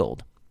left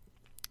field,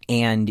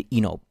 and,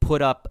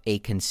 put up a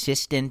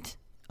consistent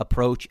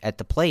approach at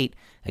the plate,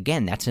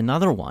 again, that's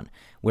another one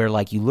where,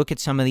 like, you look at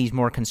some of these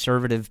more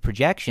conservative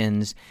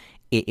projections.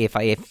 If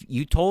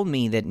you told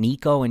me that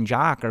Nico and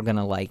Jock are going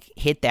to, like,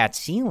 hit that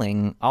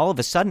ceiling, all of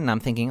a sudden I'm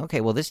thinking,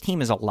 okay, well, this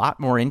team is a lot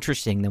more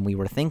interesting than we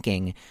were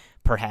thinking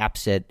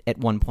perhaps at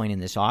one point in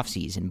this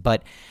offseason.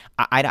 But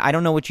I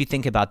don't know what you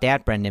think about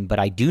that, Brendan, but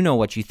I do know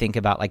what you think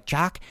about, like,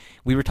 Jock.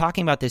 We were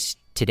talking about this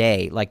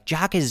today. Like,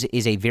 Jock is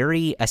a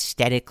very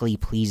aesthetically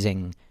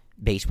pleasing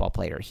baseball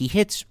player. He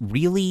hits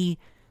really,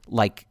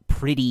 like,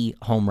 pretty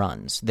home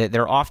runs.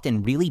 They're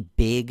often really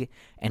big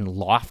and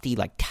lofty,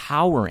 like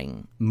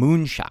towering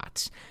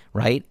moonshots,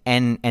 right?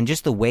 And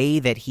just the way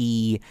that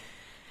he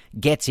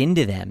gets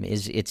into them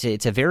it's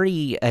a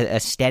very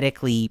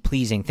aesthetically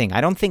pleasing thing. I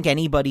don't think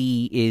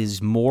anybody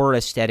is more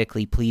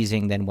aesthetically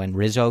pleasing than when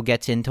Rizzo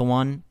gets into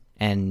one.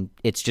 And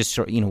it's just,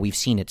 we've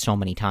seen it so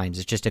many times.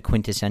 It's just a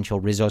quintessential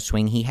Rizzo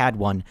swing. He had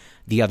one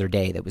the other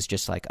day that was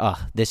just like,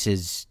 this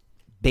is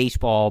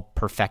baseball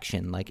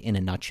perfection, like, in a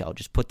nutshell.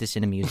 Just put this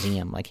in a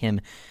museum, like him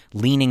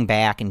leaning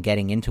back and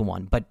getting into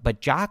one.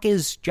 But Jock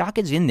is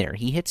in there.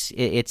 He hits.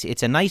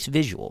 It's a nice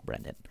visual,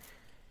 Brendan.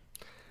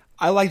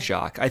 I like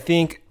Jock. I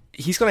think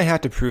he's going to have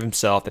to prove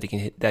himself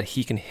that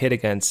he can hit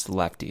against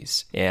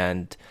lefties.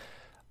 And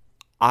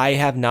I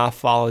have not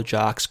followed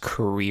Jock's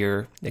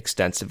career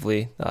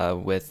extensively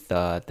with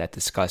that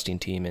disgusting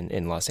team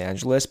in Los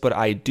Angeles, but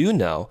I do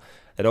know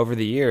that over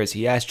the years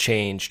he has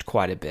changed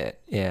quite a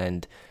bit.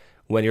 And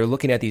when you're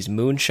looking at these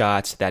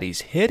moonshots that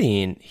he's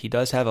hitting, he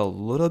does have a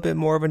little bit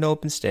more of an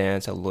open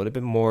stance, a little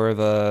bit more of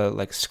a,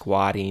 like,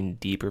 squatting,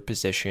 deeper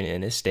position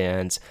in his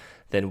stance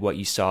than what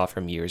you saw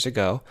from years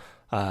ago.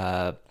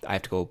 I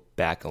have to go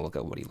back and look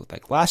at what he looked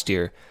like last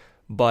year,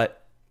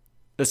 but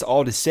that's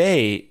all to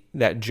say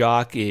that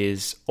Jock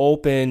is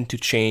open to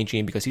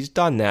changing because he's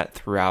done that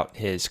throughout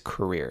his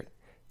career.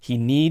 He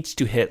needs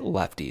to hit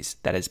lefties.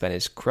 That has been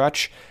his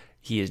crutch.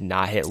 He has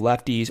not hit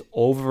lefties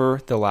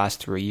over the last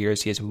 3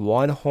 years. He has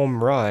 1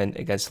 home run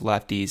against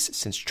lefties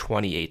since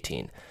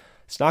 2018.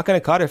 It's not going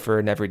to cut it for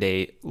an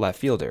everyday left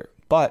fielder,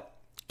 but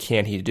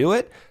can he do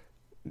it?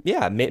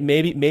 Yeah,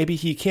 maybe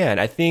he can.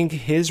 I think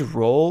his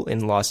role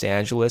in Los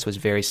Angeles was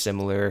very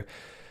similar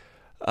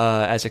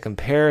as a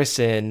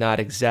comparison, not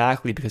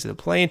exactly because of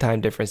the playing time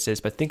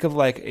differences, but think of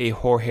like a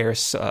Jorge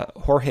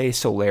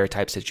Soler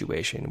type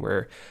situation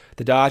where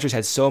the Dodgers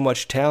had so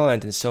much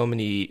talent and so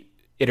many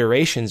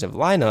iterations of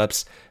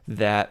lineups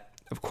that,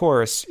 of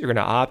course, you're going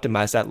to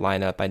optimize that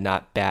lineup by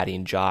not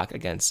batting Jock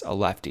against a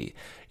lefty.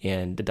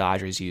 And the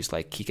Dodgers used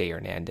like Kike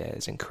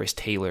Hernandez and Chris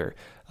Taylor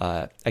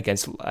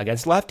against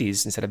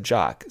lefties instead of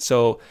Jock.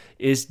 So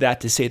is that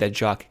to say that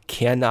Jock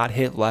cannot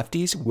hit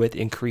lefties with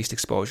increased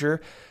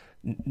exposure?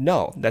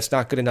 No, that's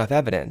not good enough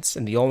evidence.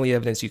 And the only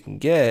evidence you can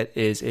get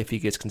is if he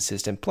gets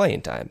consistent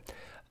playing time.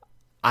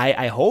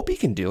 I hope he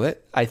can do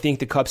it. I think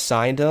the Cubs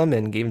signed him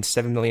and gave him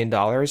 $7 million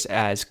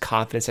as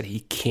confidence that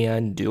he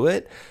can do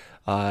it.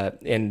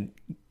 And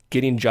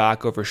getting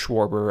Jock over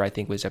Schwarber, I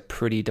think, was a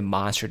pretty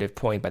demonstrative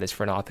point by this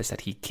front office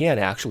that he can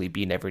actually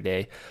be an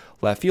everyday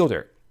left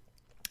fielder.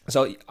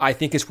 So I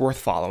think it's worth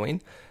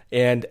following.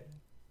 And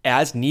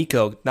as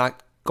Nico,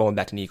 not going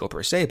back to Nico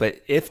per se,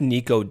 but if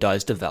Nico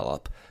does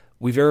develop,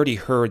 we've already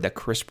heard that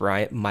Chris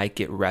Bryant might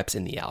get reps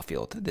in the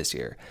outfield this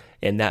year.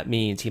 And that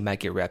means he might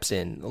get reps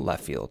in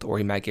left field, or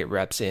he might get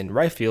reps in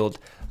right field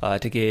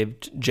to give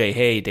Jay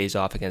Hay days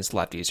off against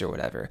lefties or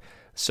whatever.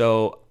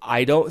 So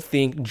I don't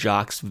think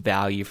Jock's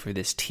value for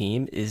this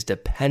team is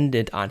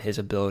dependent on his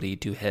ability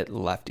to hit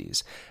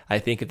lefties. I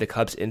think if the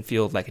Cubs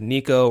infield like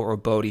Nico or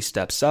Bodie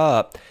steps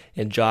up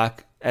and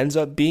Jock ends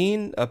up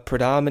being a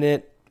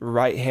predominant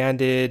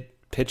right-handed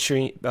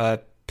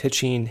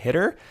pitching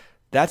hitter,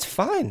 that's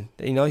fine.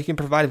 You know, he can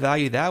provide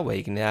value that way.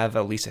 He can have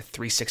at least a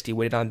 360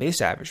 weighted on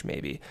base average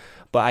maybe.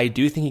 But I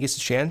do think he gets a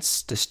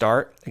chance to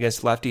start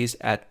against lefties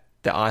at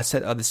the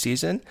onset of the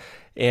season.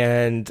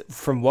 And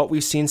from what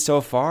we've seen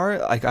so far,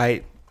 like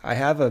I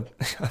have a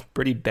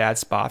pretty bad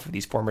spot for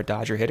these former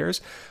Dodger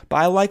hitters, but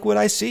I like what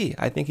I see.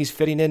 I think he's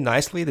fitting in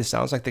nicely. This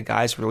sounds like the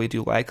guys really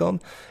do like him,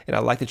 and I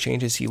like the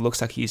changes he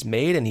looks like he's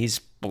made, and he's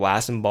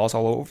blasting balls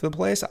all over the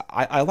place.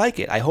 I like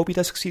it. I hope he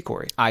does succeed,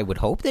 Corey. I would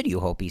hope that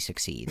you hope he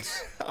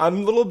succeeds. I'm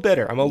a little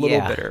bitter.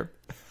 Bitter.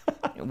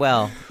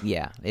 Well,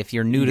 yeah. If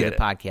you're new to the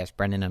podcast,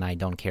 Brendan and I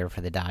don't care for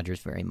the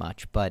Dodgers very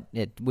much, but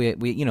we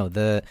you know,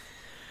 the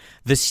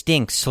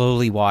stink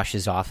slowly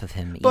washes off of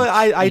him. But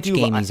I each do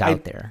game he's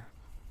out there.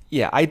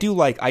 Yeah, I do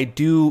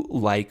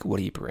like what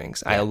he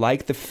brings. Yeah. I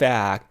like the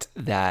fact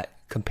that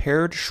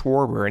compared to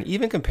Schwarber and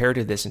even compared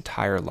to this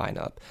entire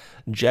lineup,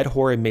 Jed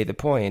Hoerner made the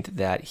point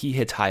that he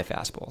hits high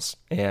fastballs.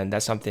 And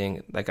that's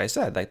something, like I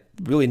said, like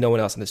really no one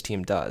else on this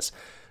team does.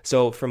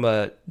 So from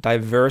a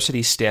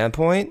diversity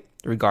standpoint,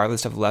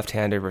 regardless of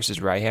left-hander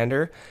versus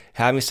right-hander,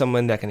 having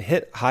someone that can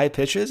hit high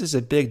pitches is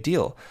a big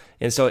deal.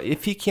 And so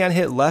if he can't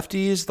hit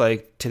lefties,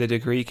 like to the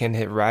degree he can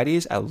hit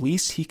righties, at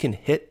least he can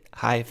hit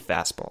high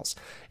fastballs.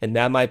 And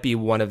that might be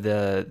one of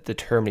the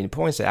determining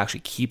points that actually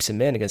keeps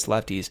him in against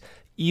lefties,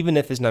 even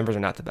if his numbers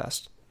are not the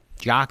best.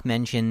 Jock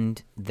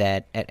mentioned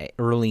that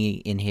early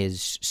in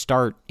his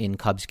start in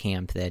Cubs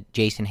camp that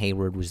Jason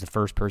Hayward was the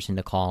first person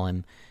to call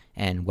him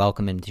and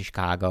welcome him to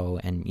Chicago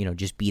and, you know,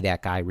 just be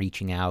that guy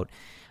reaching out.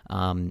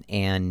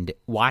 And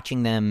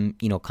watching them,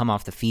 you know, come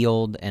off the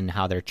field and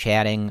how they're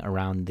chatting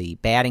around the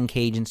batting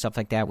cage and stuff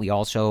like that. We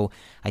also,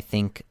 I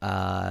think,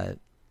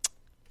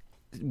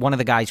 one of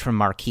the guys from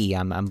Marquee,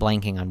 I'm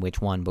blanking on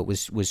which one, but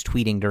was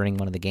tweeting during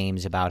one of the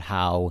games about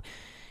how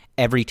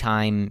every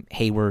time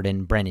Hayward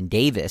and Brennan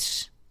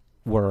Davis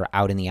were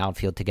out in the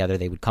outfield together,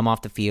 they would come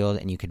off the field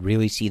and you could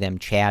really see them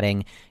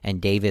chatting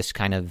and Davis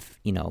kind of,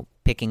 you know,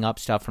 picking up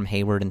stuff from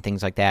Hayward and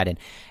things like that. And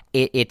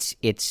it's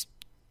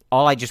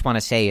all I just want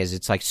to say is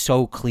it's like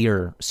so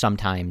clear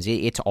sometimes.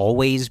 It's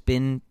always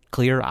been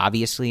clear,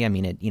 obviously. I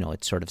mean,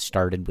 it sort of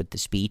started with the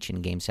speech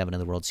in Game 7 of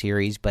the World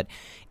Series, but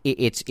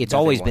it's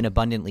always been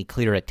abundantly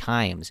clear at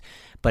times.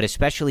 But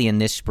especially in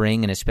this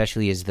spring, and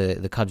especially as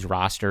the Cubs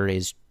roster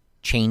is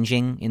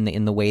changing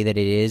in the way that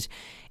it is,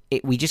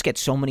 we just get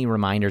so many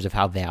reminders of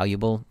how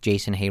valuable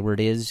Jason Hayward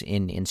is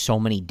in so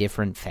many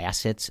different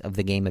facets of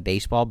the game of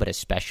baseball, but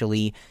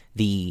especially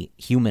the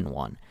human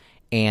one.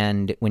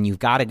 And when you've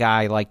got a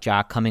guy like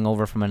Jock coming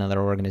over from another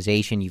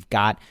organization, you've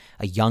got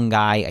a young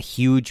guy, a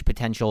huge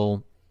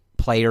potential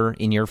player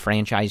in your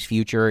franchise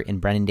future in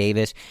Brennan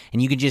Davis,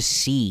 and you can just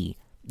see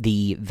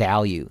the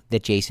value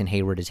that Jason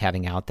Hayward is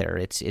having out there.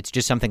 It's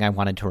just something I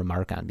wanted to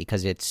remark on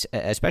because it's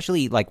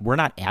especially like we're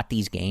not at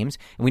these games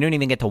and we don't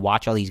even get to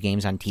watch all these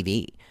games on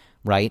TV,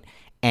 right?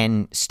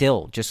 And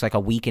still, just like a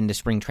week into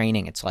spring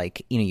training, it's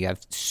like, you have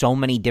so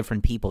many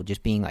different people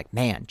just being like,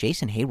 man,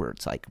 Jason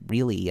Hayward's like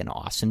really an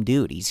awesome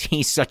dude.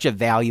 He's such a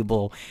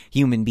valuable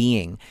human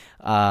being.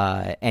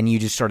 And you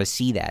just sort of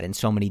see that in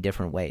so many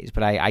different ways.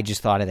 But I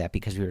just thought of that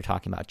because we were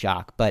talking about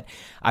Jock. But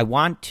I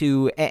want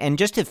to, and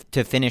just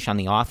to finish on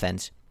the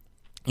offense,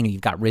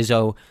 you've got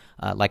Rizzo,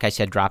 like I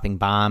said, dropping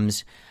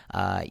bombs.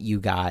 You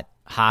got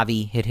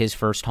Javi hit his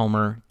first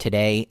homer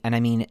today, and I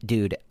mean,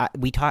 dude,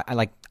 we talk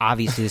like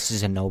obviously this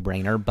is a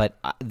no-brainer, but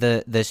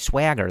the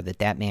swagger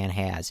that man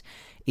has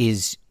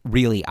is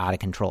really out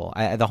of control.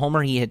 The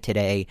homer he hit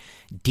today,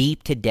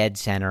 deep to dead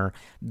center.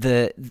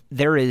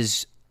 There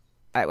is.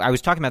 I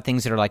was talking about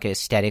things that are like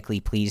aesthetically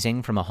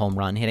pleasing from a home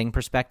run hitting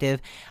perspective.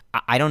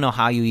 I don't know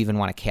how you even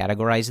want to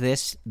categorize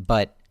this,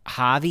 but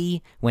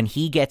Javi, when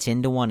he gets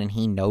into one and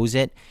he knows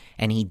it,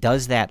 and he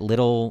does that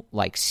little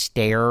like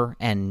stare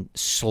and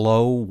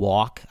slow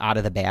walk out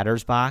of the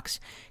batter's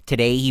box.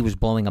 Today he was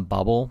blowing a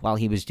bubble while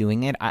he was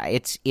doing it.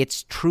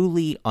 It's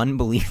truly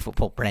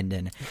unbelievable,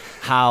 Brendan,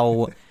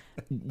 how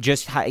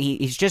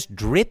he's just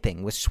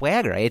dripping with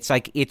swagger. It's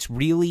like it's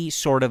really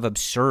sort of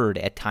absurd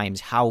at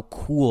times how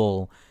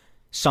cool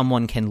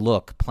someone can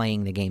look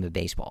playing the game of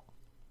baseball.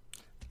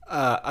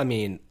 I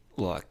mean,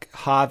 look,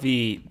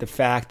 Javi, the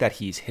fact that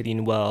he's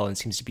hitting well and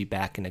seems to be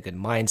back in a good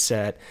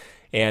mindset,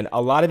 and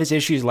a lot of his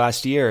issues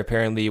last year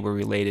apparently were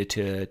related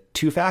to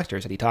two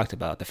factors that he talked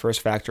about. The first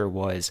factor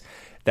was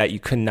that you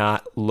could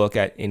not look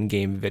at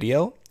in-game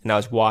video, and I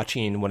was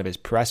watching one of his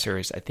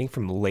pressers, I think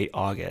from late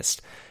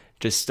August,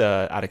 just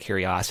out of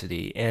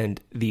curiosity,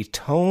 and the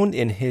tone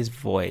in his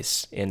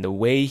voice and the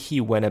way he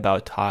went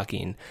about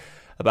talking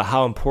about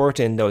how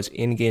important those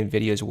in-game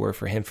videos were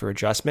for him for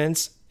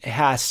adjustments, it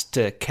has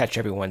to catch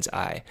everyone's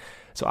eye.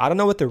 So I don't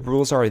know what the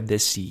rules are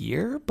this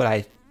year, but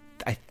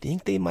I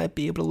think they might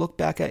be able to look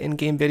back at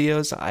in-game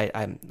videos.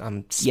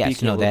 I'm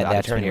speaking a little bit out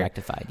of turn been here.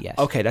 Rectified, yes.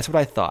 Okay, that's what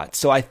I thought.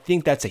 So I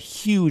think that's a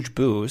huge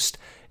boost.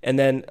 And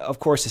then, of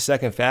course, the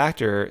second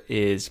factor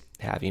is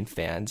having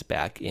fans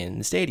back in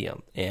the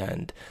stadium.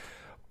 And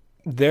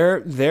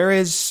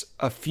there's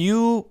some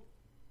few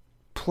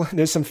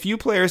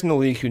players in the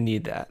league who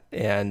need that.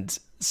 And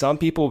some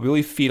people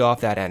really feed off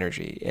that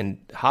energy.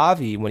 And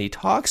Javi, when he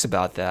talks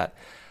about that,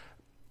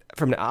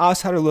 from the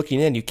outsider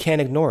looking in, you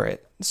can't ignore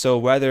it. So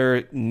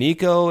whether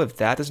Nico, if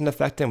that doesn't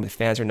affect him with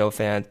fans or no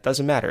fans,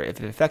 doesn't matter. If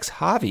it affects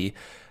Javi,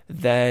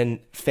 then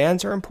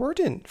fans are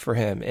important for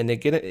him, and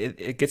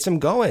it gets him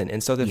going.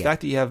 And so the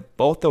fact that you have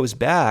both those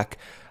back,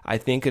 I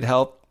think could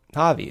help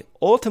Javi.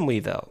 Ultimately,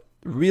 though,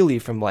 really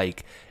from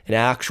like an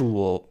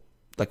actual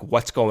like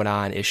what's going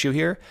on issue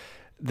here,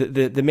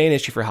 the main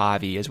issue for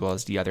Javi, as well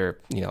as the other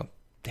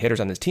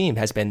hitters on this team,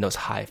 has been those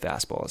high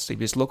fastballs. So if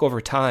you just look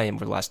over time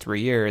over the last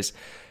 3 years,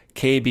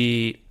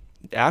 KB,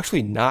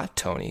 actually not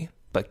Tony,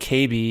 but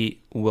KB,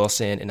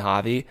 Wilson, and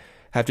Javi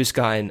have just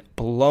gotten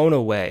blown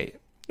away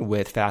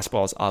with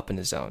fastballs up in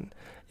the zone.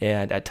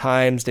 And at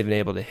times they've been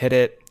able to hit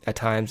it. At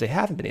times they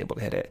haven't been able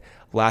to hit it.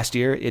 Last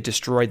year, it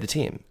destroyed the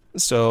team.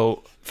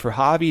 So for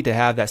Javi to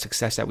have that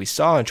success that we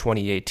saw in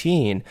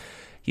 2018,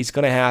 he's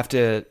going to have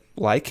to,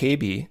 like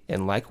KB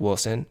and like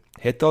Wilson,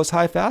 hit those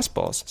high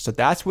fastballs. So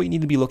that's what you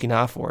need to be looking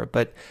out for.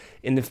 But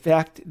in the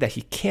fact that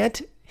he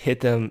can't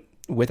hit them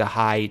with a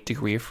high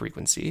degree of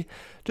frequency,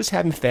 just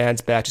having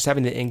fans back, just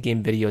having the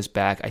in-game videos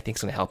back, I think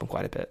is going to help him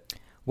quite a bit.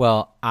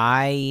 Well,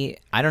 I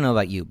don't know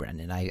about you,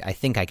 Brendan. I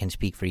think I can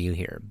speak for you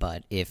here.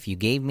 But if you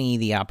gave me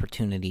the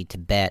opportunity to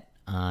bet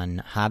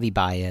on Javi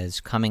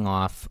Baez coming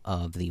off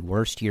of the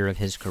worst year of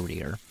his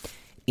career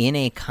in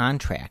a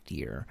contract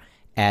year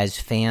as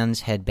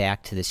fans head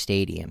back to the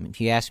stadium, if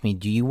you ask me,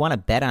 do you want to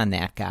bet on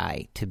that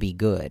guy to be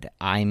good?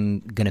 I'm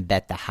going to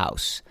bet the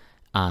house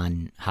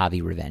on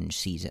Javi revenge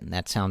season.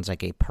 That sounds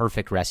like a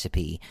perfect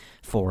recipe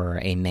for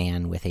a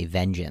man with a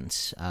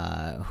vengeance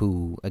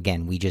who,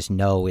 again, we just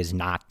know is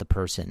not the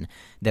person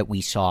that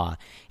we saw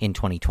in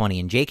 2020.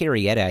 And Jake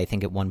Arrieta, I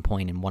think at one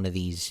point in one of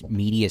these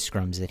media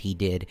scrums that he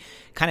did,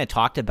 kind of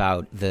talked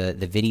about the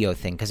video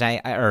thing,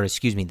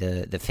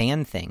 the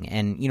fan thing.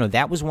 And,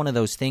 that was one of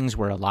those things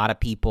where a lot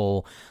of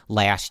people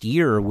last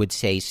year would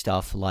say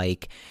stuff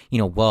like,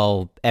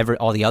 all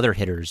the other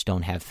hitters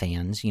don't have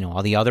fans,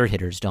 all the other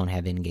hitters don't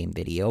have in-game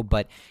video.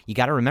 But you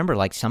got to remember,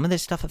 like, some of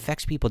this stuff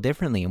affects people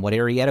differently. And what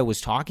Arrieta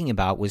was talking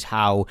about was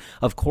how,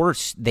 of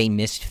course, they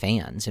missed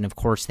fans, and of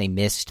course they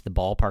missed the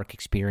ballpark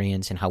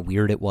experience and how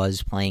weird it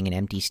was playing in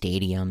empty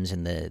stadiums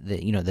and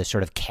the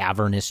sort of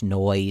cavernous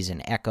noise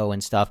and echo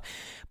and stuff.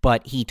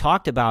 But he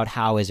talked about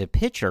how, as a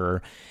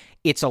pitcher,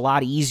 it's a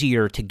lot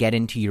easier to get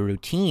into your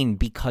routine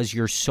because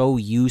you're so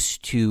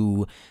used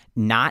to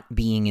not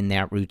being in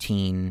that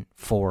routine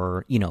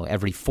for,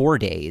 every 4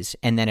 days.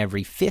 And then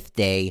every fifth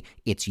day,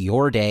 it's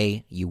your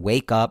day. You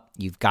wake up,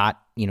 you've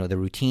got, the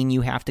routine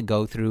you have to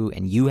go through,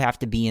 and you have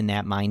to be in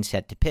that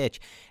mindset to pitch.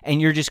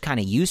 And you're just kind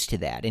of used to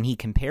that. And he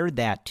compared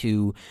that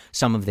to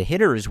some of the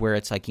hitters where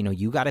it's like,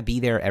 you got to be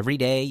there every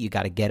day. You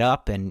got to get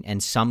up.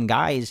 And some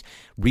guys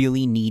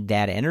really need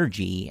that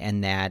energy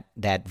and that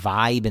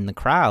vibe in the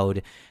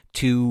crowd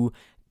to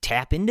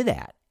tap into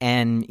that.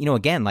 And,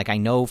 again, like I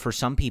know for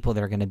some people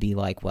they're going to be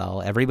like,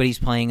 well, everybody's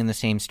playing in the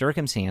same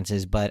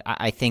circumstances, but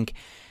I think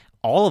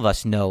all of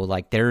us know,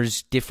 like,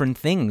 there's different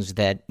things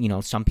that,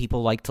 some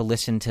people like to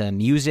listen to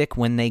music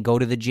when they go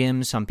to the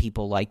gym. Some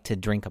people like to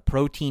drink a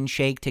protein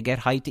shake to get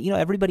hyped.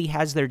 Everybody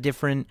has their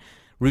different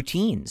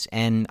routines.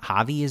 And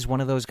Javi is one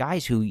of those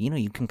guys who,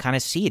 you can kind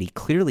of see it. He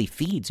clearly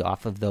feeds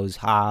off of those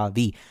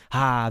Javi,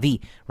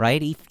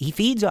 right? He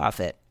feeds off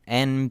it.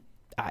 And,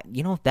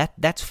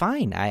 that's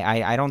fine.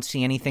 I don't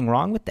see anything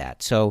wrong with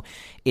that. So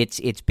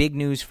it's big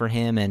news for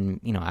him. And,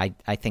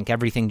 I think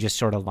everything just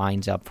sort of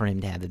lines up for him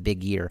to have a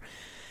big year.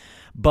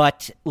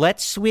 But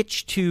let's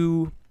switch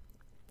to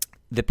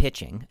the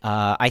pitching.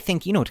 I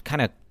think, to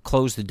kind of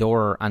close the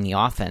door on the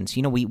offense,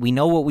 we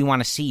know what we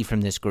want to see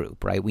from this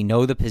group, right? We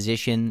know the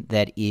position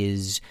that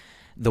is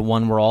the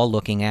one we're all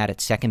looking at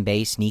second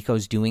base.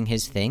 Nico's doing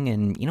his thing.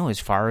 And, as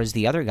far as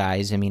the other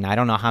guys, I mean, I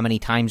don't know how many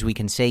times we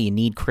can say you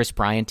need Chris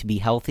Bryant to be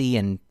healthy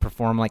and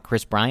perform like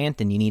Chris Bryant,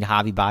 and you need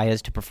Javi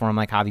Baez to perform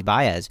like Javi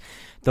Baez.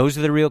 Those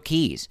are the real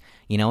keys,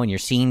 and you're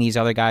seeing these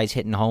other guys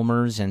hitting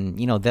homers, and,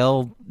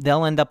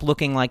 they'll end up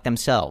looking like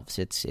themselves.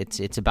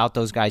 It's about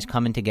those guys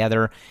coming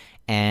together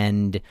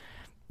and,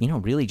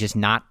 really just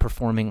not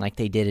performing like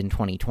they did in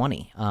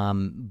 2020.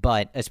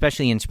 But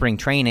especially in spring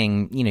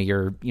training,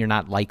 you're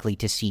not likely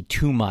to see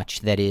too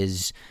much that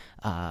is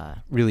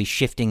really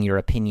shifting your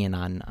opinion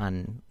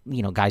on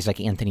guys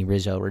like Anthony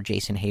Rizzo or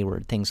Jason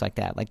Hayward, things like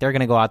that. Like, they're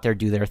going to go out there,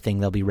 do their thing.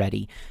 They'll be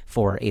ready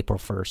for April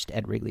 1st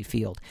at Wrigley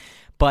Field.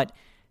 But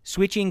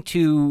switching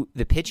to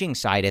the pitching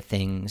side of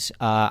things,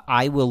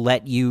 I will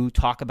let you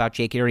talk about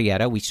Jake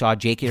Arrieta. We saw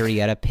Jake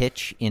Arrieta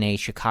pitch in a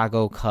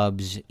Chicago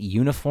Cubs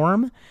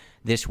uniform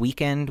this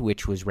weekend,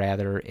 which was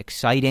rather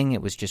exciting.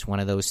 It was just one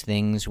of those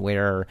things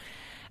where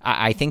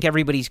I think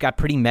everybody's got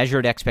pretty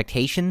measured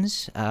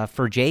expectations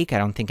for Jake. I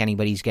don't think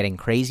anybody's getting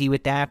crazy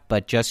with that,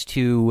 but just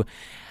to...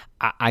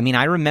 I mean,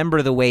 I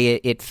remember the way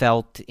it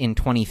felt in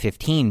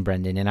 2015,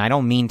 Brendan, and I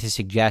don't mean to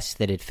suggest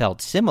that it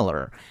felt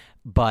similar,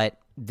 but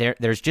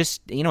there's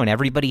just, and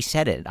everybody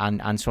said it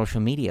on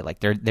social media, like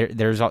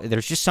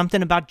there's just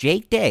something about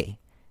Jake Day,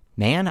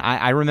 man.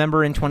 I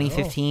remember in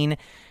 2015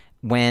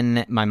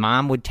 when my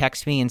mom would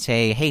text me and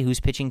say, hey, who's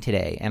pitching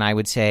today? And I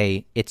would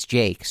say, it's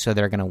Jake, so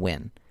they're going to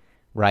win,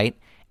 right?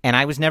 And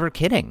I was never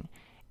kidding.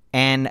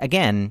 And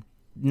again,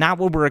 not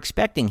what we're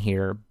expecting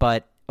here,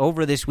 but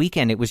over this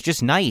weekend, it was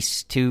just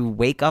nice to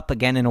wake up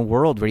again in a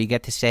world where you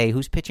get to say,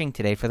 who's pitching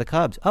today for the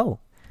Cubs? Oh,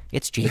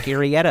 it's Jake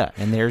Arrieta,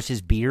 and there's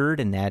his beard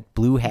and that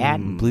blue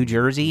hat and blue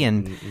jersey,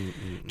 and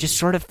just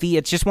sort of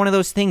it's just one of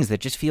those things that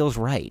just feels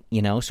right,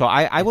 So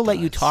I will let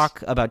you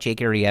talk about Jake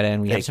Arrieta,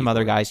 and we have some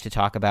other guys to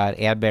talk about.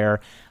 Adbear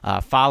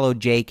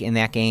followed Jake in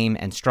that game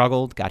and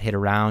struggled, got hit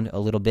around a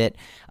little bit.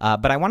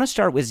 But I want to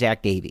start with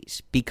Zach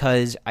Davies,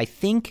 because I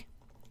think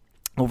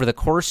over the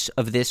course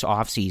of this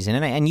offseason,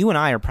 and you and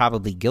I are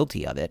probably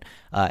guilty of it,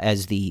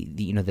 as the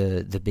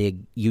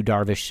big Yu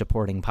Darvish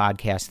supporting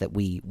podcast that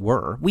we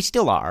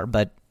still are,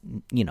 but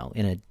in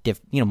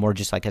a more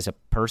just like as a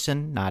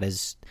person, not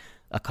as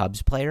a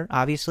Cubs player,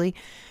 obviously.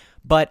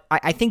 But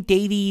I think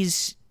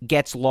Davies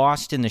gets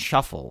lost in the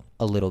shuffle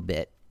a little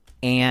bit.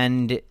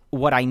 And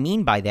what I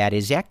mean by that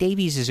is Zach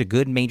Davies is a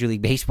good Major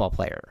League Baseball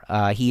player.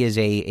 He is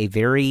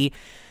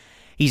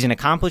he's an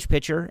accomplished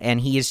pitcher, and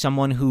he is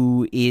someone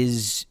who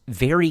is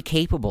very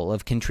capable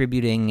of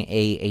contributing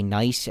a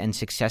nice and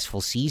successful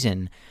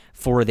season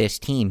for this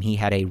team. He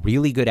had a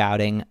really good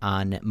outing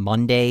on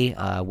Monday,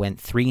 went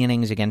 3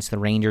 innings against the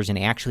Rangers, and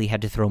actually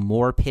had to throw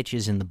more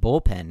pitches in the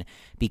bullpen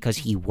because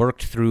he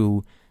worked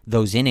through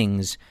those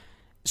innings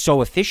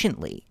so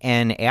efficiently.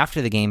 And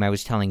after the game, I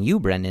was telling you,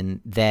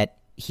 Brendan, that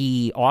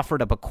he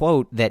offered up a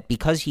quote that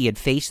because he had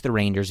faced the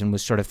Rangers and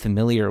was sort of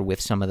familiar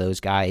with some of those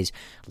guys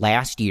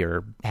last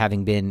year,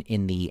 having been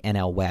in the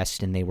NL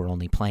West, and they were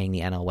only playing the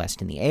NL West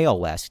and the AL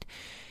West,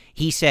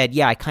 he said,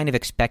 yeah, I kind of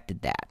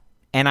expected that.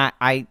 And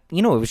I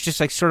it was just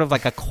like sort of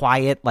like a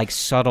quiet, like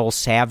subtle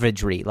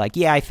savagery. Like,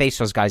 yeah, I face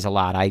those guys a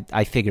lot.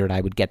 I figured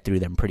I would get through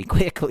them pretty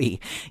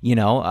quickly.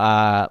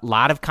 A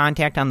lot of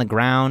contact on the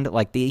ground.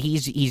 Like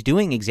he's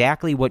doing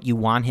exactly what you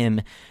want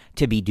him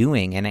to be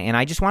doing. And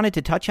I just wanted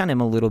to touch on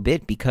him a little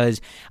bit, because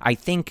I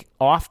think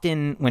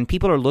often when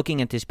people are looking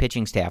at this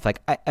pitching staff,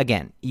 like,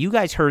 again, you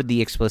guys heard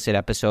the explicit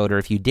episode, or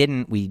if you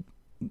didn't,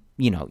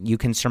 you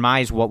can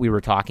surmise what we were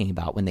talking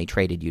about when they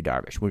traded Yu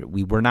Darvish.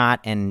 We were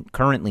not, and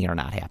currently are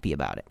not, happy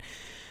about it.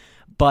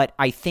 But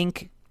I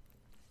think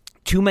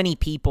too many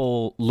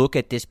people look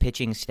at this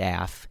pitching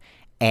staff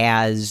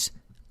as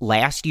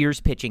last year's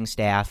pitching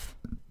staff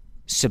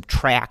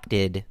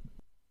subtracted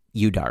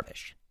Yu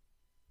Darvish.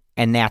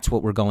 And that's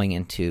what we're going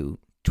into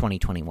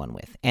 2021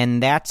 with.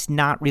 And that's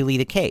not really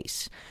the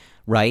case,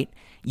 right?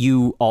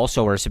 You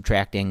also are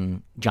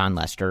subtracting John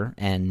Lester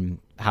and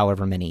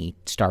however many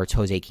starts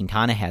Jose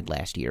Quintana had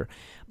last year.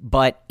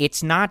 But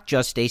it's not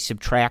just a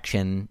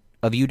subtraction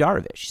of Yu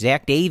Darvish.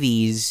 Zach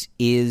Davies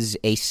is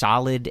a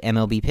solid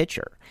MLB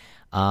pitcher.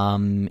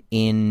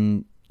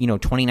 In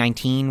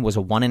 2019 was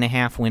a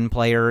 1.5 win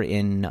player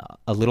in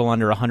a little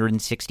under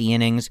 160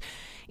 innings.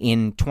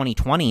 In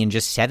 2020, in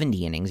just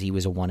 70 innings, he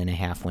was a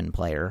 1.5 win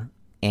player.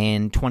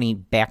 And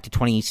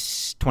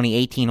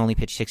 2018, only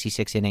pitched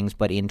 66 innings,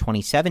 but in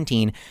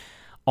 2017,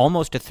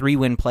 almost a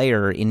 3-win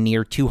player in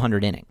near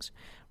 200 innings,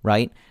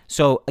 right?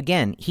 So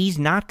again, he's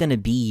not going to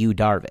be Yu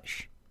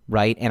Darvish,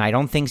 right? And I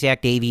don't think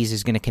Zach Davies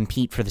is going to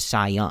compete for the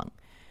Cy Young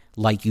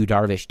like Yu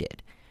Darvish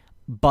did.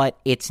 But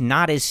it's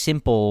not as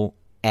simple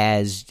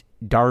as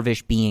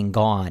Darvish being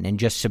gone and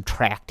just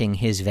subtracting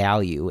his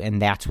value, and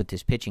that's what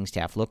this pitching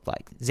staff looked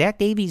like. Zach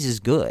Davies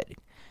is good.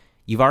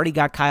 You've already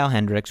got Kyle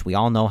Hendricks. We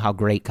all know how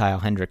great Kyle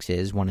Hendricks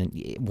is, one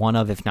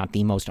of, if not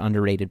the most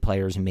underrated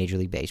players in Major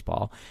League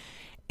Baseball.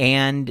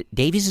 And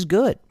Davies is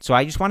good. So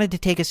I just wanted to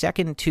take a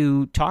second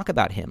to talk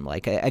about him.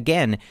 Like,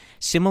 again,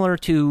 similar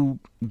to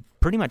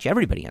pretty much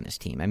everybody on this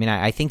team. I mean,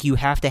 I think you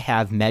have to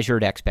have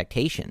measured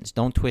expectations.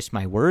 Don't twist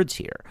my words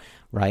here,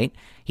 right?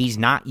 He's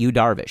not Yu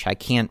Darvish. I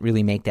can't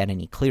really make that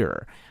any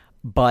clearer.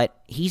 But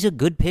he's a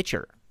good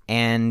pitcher.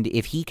 And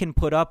if he can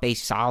put up a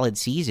solid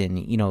season,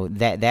 you know,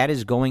 that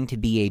is going to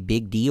be a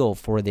big deal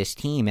for this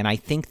team. And I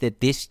think that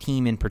this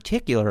team in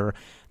particular,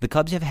 the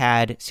Cubs have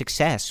had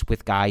success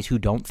with guys who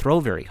don't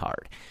throw very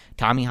hard.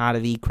 Tommy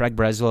Hotovy, Craig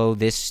Breslow,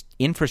 this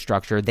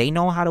infrastructure, they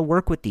know how to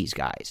work with these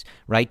guys,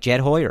 right?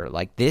 Jed Hoyer,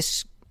 like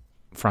this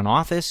front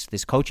office,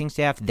 this coaching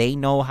staff, they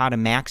know how to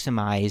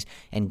maximize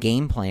and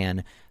game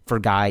plan for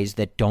guys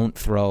that don't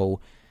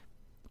throw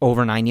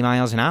over 90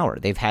 miles an hour.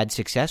 They've had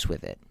success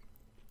with it.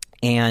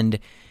 And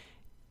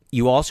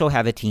you also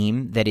have a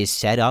team that is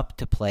set up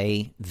to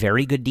play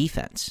very good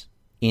defense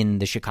in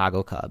the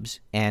Chicago Cubs,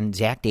 and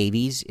Zach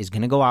Davies is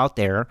going to go out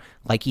there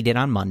like he did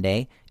on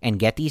Monday and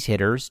get these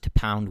hitters to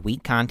pound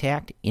weak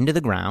contact into the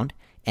ground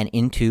and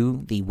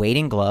into the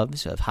waiting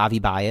gloves of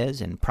Javi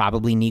Baez and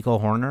probably Nico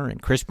Hoerner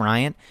and Chris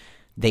Bryant.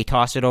 They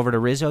toss it over to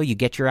Rizzo. You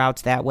get your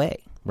outs that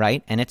way,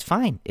 right? And it's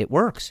fine. It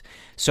works.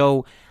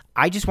 So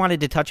I just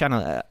wanted to touch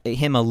on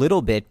him a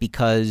little bit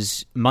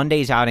because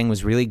Monday's outing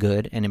was really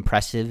good and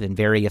impressive and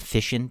very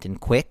efficient and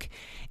quick.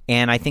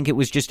 And I think it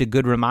was just a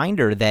good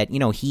reminder that, you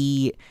know,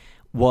 he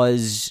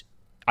was,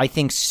 I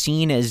think,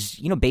 seen as,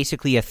 you know,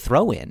 basically a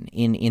throw-in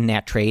in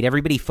that trade.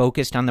 Everybody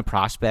focused on the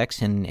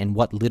prospects and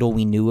what little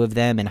we knew of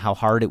them and how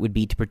hard it would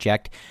be to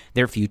project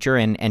their future.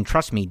 And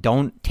trust me,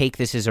 don't take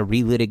this as a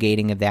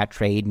relitigating of that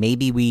trade.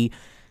 Maybe we,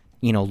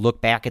 you know, look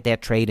back at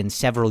that trade in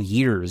several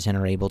years and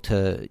are able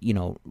to, you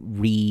know,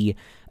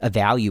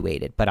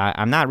 reevaluate it. But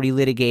I'm not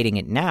relitigating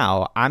it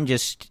now. I'm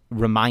just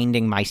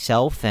reminding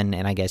myself and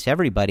I guess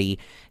everybody,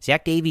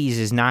 Zach Davies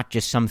is not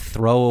just some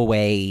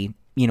throwaway,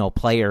 you know,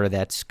 player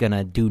that's going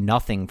to do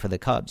nothing for the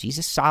Cubs. He's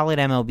a solid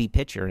MLB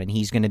pitcher, and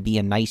he's going to be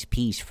a nice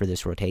piece for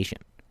this rotation.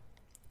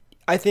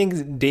 I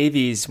think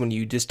Davies, when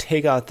you just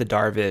take out the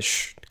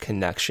Darvish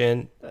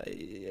connection,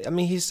 I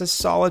mean, he's a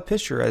solid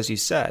pitcher, as you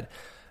said.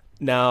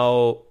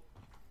 Now,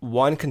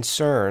 one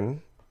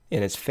concern,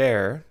 and it's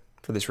fair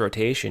for this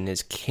rotation,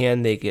 is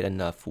can they get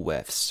enough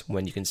whiffs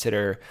when you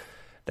consider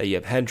that you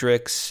have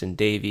Hendricks and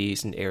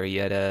Davies and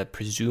Arrieta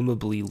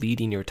presumably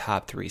leading your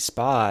top three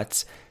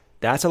spots.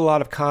 That's a lot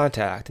of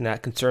contact, and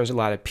that concerns a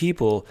lot of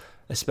people,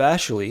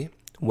 especially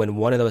when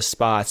one of those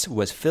spots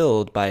was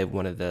filled by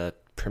one of the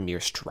premier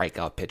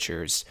strikeout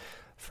pitchers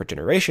for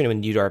generation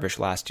in Yu Darvish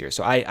last year.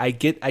 So I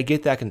get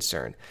that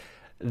concern.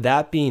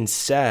 That being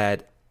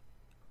said,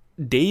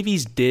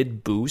 Davies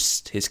did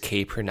boost his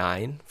K per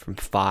 9 from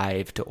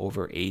 5 to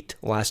over 8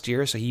 last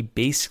year, so he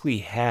basically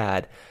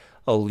had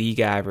a league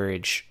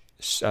average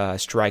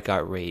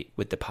strikeout rate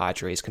with the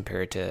Padres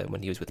compared to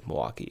when he was with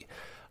Milwaukee.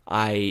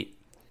 I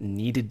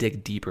need to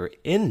dig deeper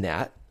in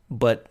that,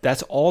 but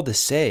that's all to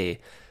say,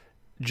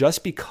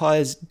 just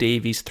because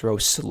Davies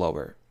throws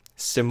slower,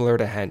 similar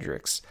to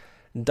Hendricks,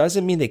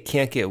 doesn't mean they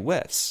can't get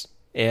whiffs.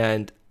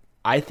 And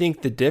I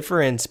think the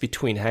difference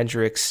between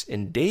Hendricks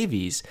and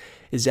Davies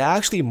is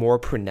actually more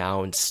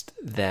pronounced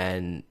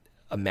than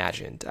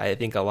imagined. I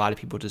think a lot of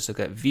people just look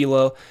at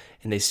velo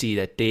and they see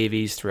that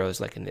Davies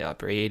throws like in the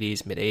upper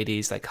 80s, mid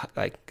 80s,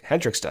 like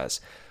Hendricks does.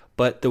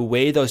 But the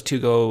way those two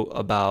go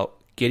about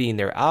getting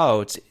their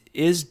outs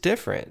is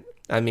different.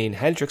 I mean,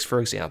 Hendricks, for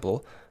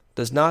example,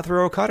 does not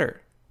throw a cutter.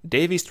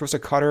 Davies throws a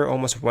cutter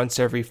almost once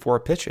every 4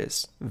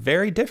 pitches.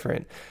 Very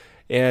different.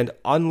 And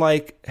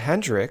unlike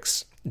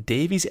Hendricks,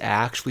 Davies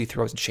actually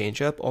throws a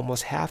changeup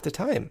almost half the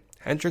time.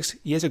 Hendricks,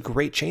 he has a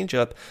great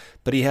changeup,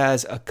 but he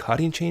has a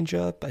cutting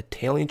changeup, a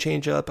tailing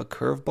changeup, a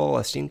curveball,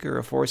 a sinker,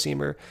 a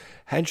four-seamer.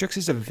 Hendricks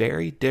is a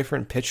very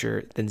different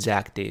pitcher than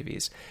Zach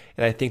Davies.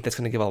 And I think that's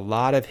going to give a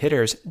lot of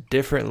hitters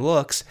different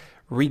looks,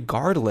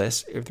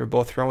 regardless if they're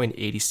both throwing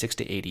 86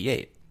 to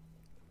 88.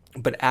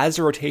 But as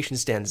the rotation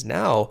stands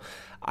now,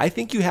 I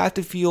think you have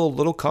to feel a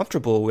little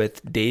comfortable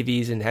with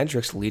Davies and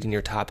Hendricks leading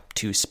your top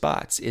 2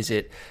 spots. Is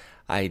it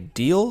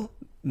ideal?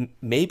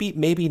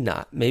 Maybe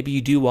not. Maybe you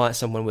do want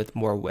someone with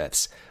more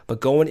whiffs. But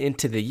going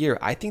into the year,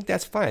 I think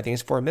that's fine. I think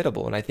it's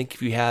formidable. And I think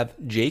if you have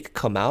Jake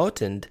come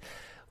out, and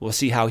we'll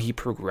see how he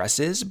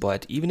progresses,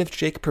 but even if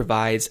Jake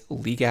provides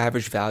league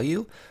average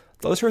value,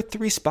 those are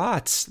 3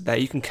 spots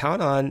that you can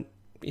count on,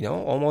 you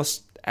know,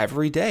 almost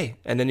every day.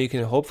 And then you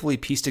can hopefully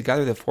piece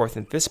together the 4th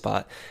and 5th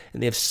spot.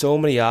 And they have so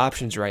many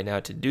options right now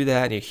to do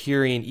that. And you're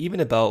hearing even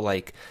about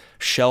like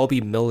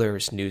Shelby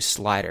Miller's new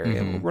slider.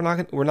 And we're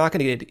not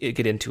going to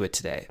get into it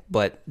today,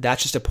 but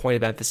that's just a point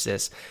of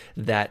emphasis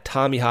that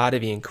Tommy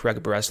Hotovy and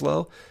Craig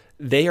Breslow,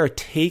 they are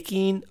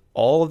taking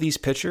all of these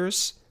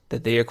pitchers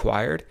that they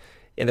acquired,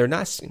 and they're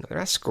not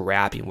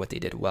scrapping what they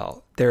did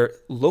well. They're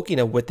looking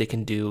at what they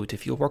can do to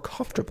feel more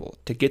comfortable,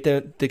 to get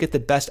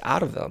the best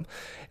out of them.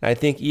 And I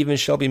think even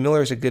Shelby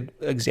Miller is a good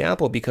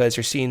example because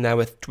you're seeing that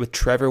with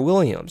Trevor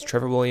Williams.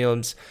 Trevor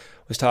Williams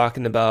was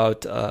talking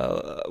about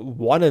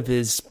one of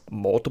his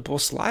multiple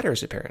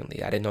sliders,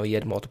 apparently. I didn't know he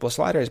had multiple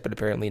sliders, but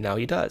apparently now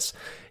he does.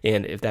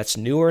 And if that's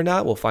new or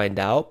not, we'll find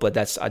out, but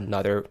that's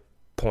another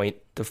point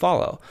to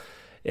follow.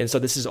 And so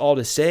this is all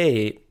to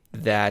say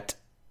that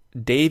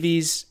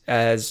Davies,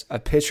 as a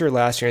pitcher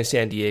last year in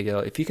San Diego,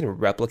 if you can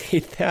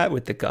replicate that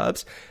with the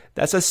Cubs,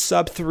 that's a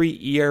sub-3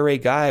 ERA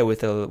guy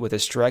with a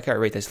strikeout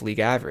rate that's league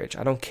average.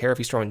 I don't care if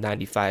he's throwing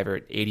 95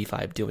 or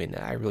 85 doing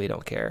that. I really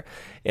don't care.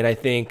 And I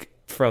think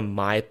from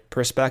my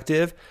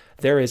perspective,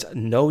 there is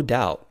no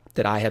doubt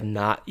that I have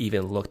not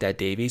even looked at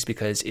Davies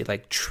because it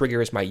like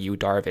triggers my Yu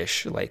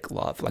Darvish like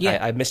love. Like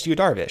I missed Yu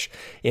Darvish.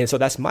 And so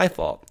that's my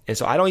fault. And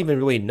so I don't even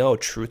really know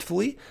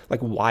truthfully like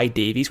why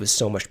Davies was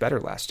so much better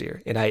last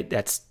year. And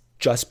that's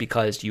just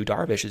because Yu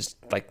Darvish is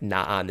like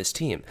not on this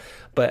team.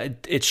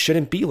 But it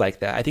shouldn't be like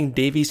that. I think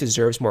Davies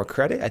deserves more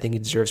credit. I think he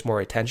deserves more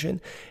attention.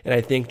 And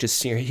I think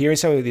just hearing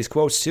some of these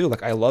quotes too,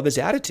 like I love his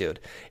attitude.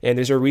 And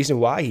there's a reason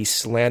why he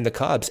slammed the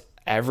Cubs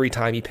every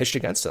time he pitched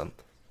against them.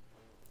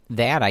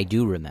 That I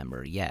do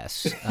remember,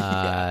 yes.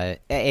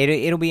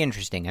 It'll be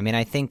interesting. I mean,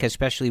 I think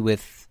especially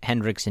with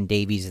Hendricks and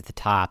Davies at the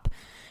top,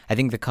 I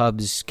think the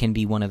Cubs can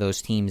be one of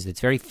those teams that's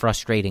very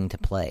frustrating to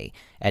play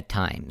at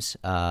times.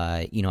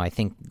 I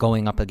think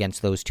going up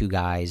against those two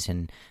guys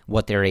and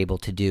what they're able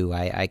to do,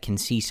 I can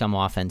see some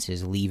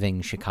offenses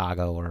leaving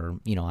Chicago or,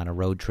 on a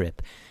road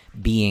trip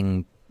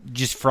being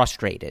just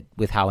frustrated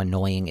with how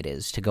annoying it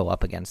is to go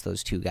up against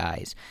those two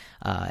guys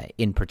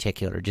in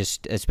particular,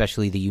 just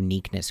especially the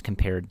uniqueness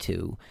compared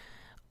to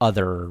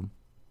other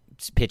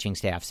pitching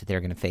staffs that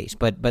they're going to face.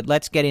 But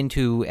let's get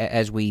into,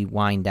 as we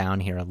wind down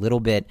here, a little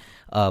bit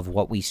of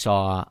what we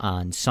saw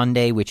on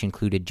Sunday, which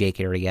included Jake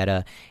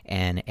Arrieta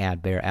and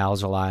Adbert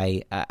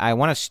Alzolay. I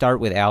want to start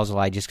with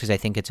Alzolay just because I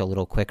think it's a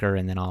little quicker,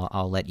 and then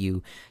I'll let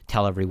you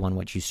tell everyone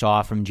what you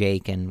saw from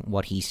Jake and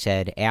what he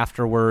said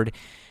afterward.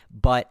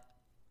 But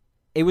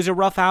it was a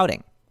rough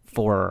outing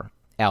for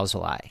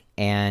Alzolay,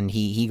 and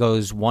he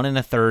goes 1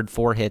 1/3,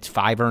 4 hits,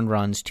 5 earned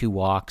runs, 2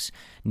 walks,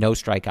 no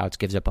strikeouts,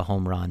 gives up a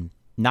home run.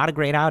 Not a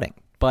great outing,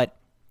 but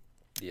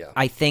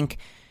I think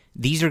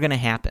these are going to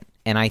happen,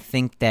 and I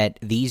think that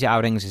these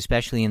outings,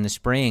 especially in the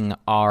spring,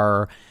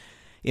 are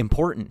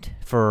important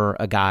for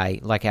a guy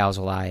like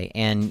Alzolay,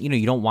 and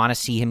you don't want to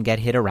see him get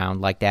hit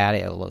around like that.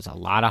 It was a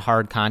lot of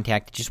hard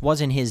contact. It just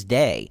wasn't his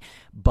day,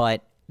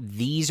 but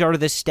these are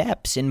the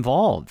steps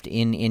involved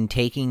in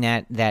taking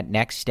that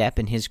next step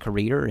in his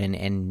career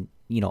and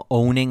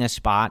owning a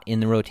spot in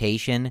the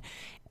rotation.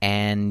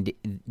 And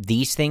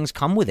these things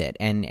come with it,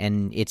 and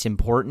it's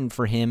important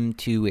for him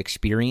to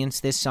experience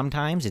this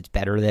sometimes. It's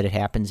better that it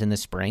happens in the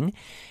spring,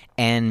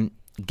 and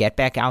get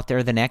back out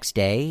there the next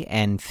day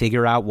and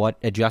figure out what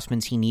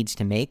adjustments he needs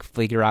to make,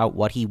 figure out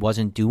what he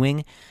wasn't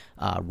doing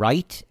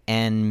right,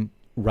 and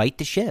right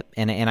the ship.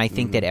 And I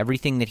think that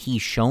everything that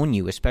he's shown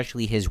you,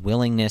 especially his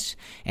willingness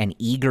and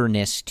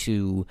eagerness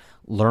to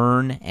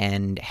learn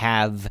and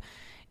have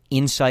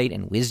insight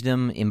and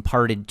wisdom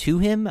imparted to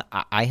him,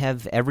 I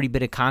have every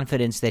bit of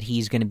confidence that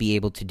he's going to be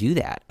able to do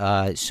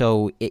that.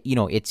 So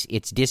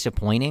it's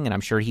disappointing, and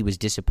I'm sure he was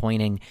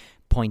disappointed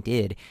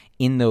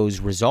in those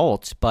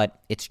results, but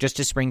it's just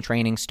a spring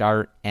training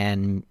start,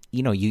 and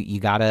you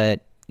gotta.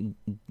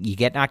 You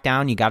get knocked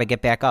down, you got to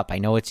get back up. I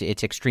know it's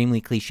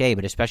extremely cliche,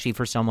 but especially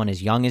for someone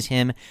as young as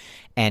him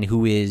and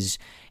who is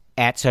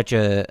at such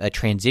a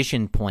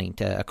transition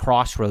point, a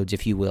crossroads,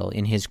 if you will,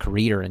 in his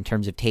career in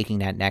terms of taking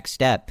that next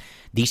step,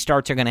 these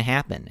starts are going to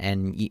happen,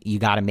 and you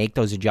got to make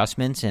those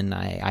adjustments, and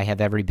I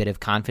have every bit of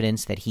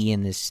confidence that he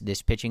and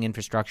this pitching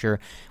infrastructure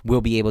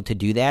will be able to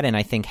do that, and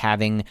I think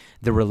having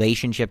the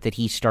relationship that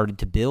he started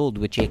to build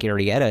with Jake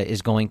Arrieta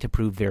is going to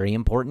prove very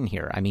important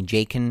here. I mean,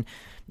 Jake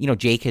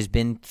has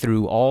been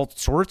through all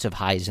sorts of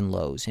highs and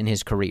lows in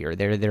his career.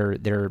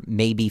 There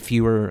may be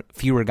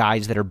fewer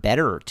guys that are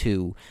better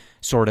to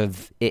sort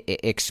of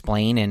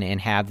explain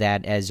and have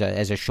that as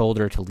a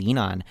shoulder to lean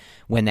on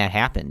when that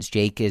happens.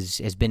 Jake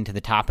has been to the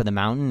top of the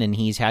mountain, and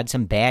he's had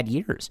some bad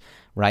years,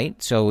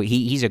 right? So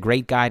he's a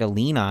great guy to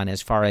lean on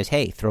as far as,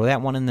 hey, throw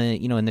that one in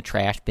the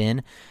trash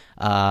bin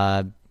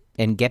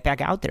and get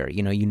back out there.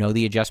 You know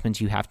the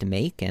adjustments you have to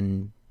make,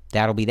 and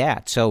that'll be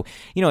that. So,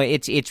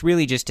 it's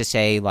really just to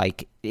say,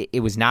 like,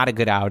 it was not a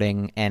good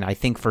outing. And I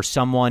think for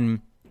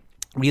someone,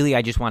 really,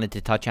 I just wanted to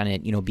touch on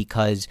it,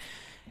 because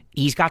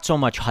he's got so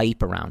much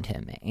hype around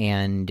him,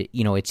 and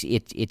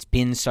it's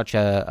been such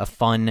a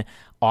fun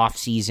off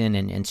season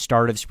and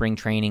start of spring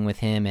training with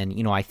him,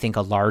 and I think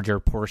a larger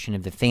portion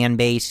of the fan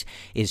base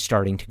is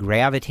starting to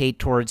gravitate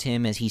towards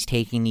him as he's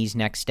taking these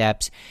next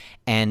steps,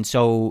 and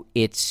so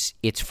it's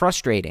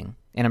frustrating,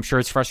 and I'm sure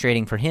it's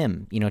frustrating for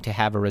him, to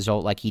have a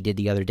result like he did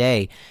the other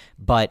day,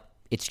 but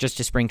it's just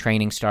a spring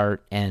training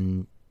start,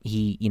 and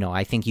he,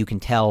 I think you can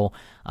tell,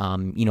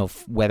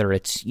 whether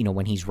it's,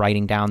 when he's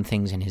writing down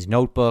things in his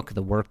notebook,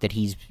 the work that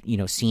he's,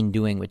 seen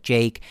doing with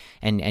Jake,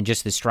 and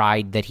just the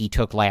stride that he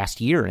took last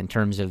year in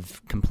terms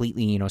of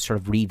completely, sort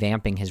of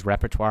revamping his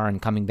repertoire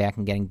and coming back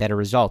and getting better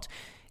results.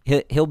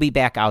 He'll be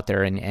back out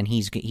there, and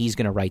he's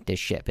going to right this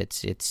ship.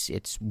 It's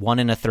 1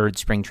 1/3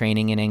 spring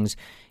training innings.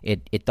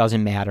 It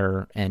doesn't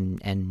matter,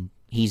 and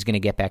he's going to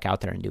get back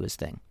out there and do his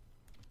thing.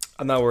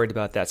 I'm not worried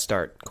about that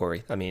start,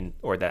 Corey.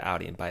 Or that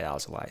outing by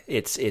Alzolay.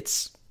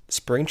 It's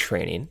spring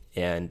training,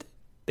 and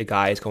the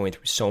guy is going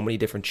through so many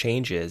different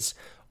changes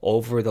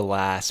over the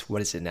last,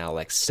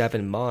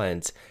 7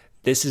 months.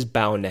 This is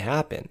bound to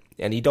happen,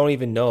 and you don't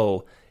even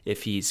know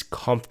if he's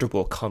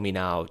comfortable coming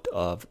out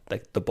of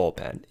like the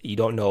bullpen. You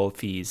don't know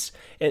if he's,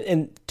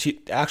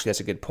 actually that's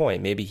a good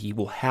point. Maybe he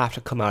will have to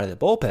come out of the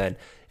bullpen,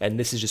 and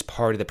this is just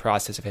part of the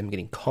process of him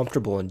getting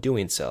comfortable in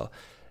doing so.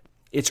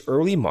 It's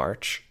early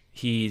March.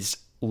 He's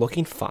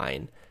looking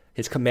fine.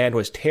 His command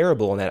was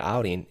terrible in that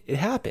outing. It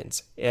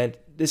happens. And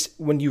this,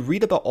 when you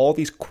read about all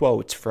these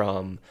quotes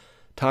from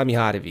Tommy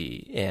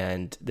Hotovy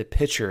and the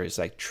pitchers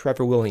like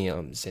Trevor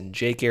Williams and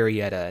Jake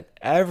Arrieta and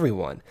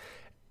everyone,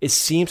 it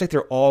seems like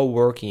they're all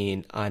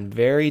working on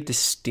very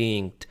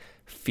distinct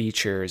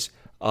features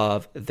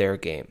of their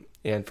game.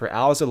 And for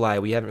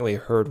Alzolay, we haven't really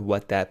heard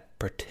what that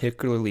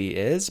particularly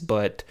is,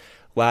 but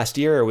last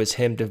year it was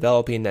him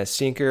developing that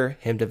sinker,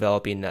 him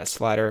developing that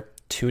slider,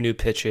 2 new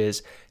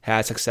pitches,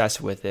 had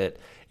success with it,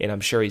 and I'm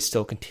sure he's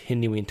still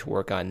continuing to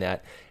work on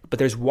that. But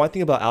there's one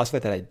thing about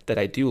Alzolay that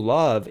I do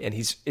love, and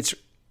he's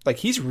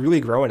really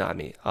growing on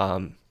me.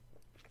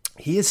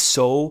 He is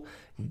so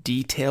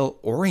detail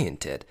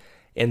oriented,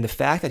 and the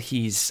fact that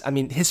his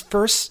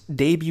first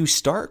debut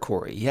start,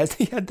 Corey, he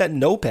had that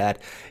notepad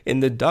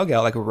in the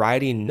dugout, like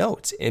writing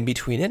notes in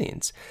between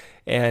innings.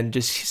 And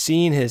just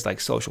seeing his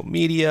like social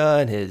media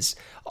and his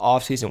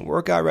off-season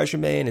workout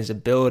regimen and his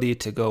ability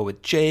to go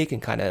with Jake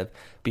and kind of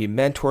be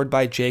mentored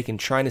by Jake and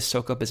trying to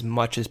soak up as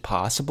much as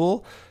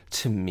possible,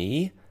 to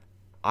me,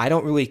 I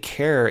don't really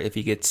care if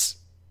he gets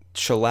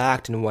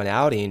shellacked in one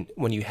outing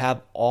when you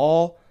have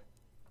all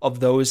of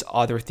those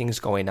other things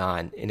going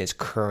on in his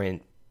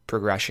current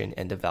progression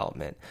and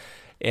development.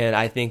 And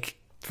I think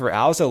for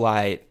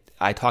Alzolay,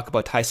 I talk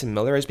about Tyson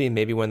Miller as being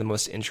maybe one of the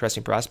most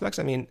interesting prospects.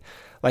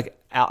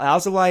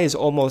 Alzolay is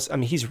almost,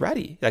 he's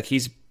ready. Like,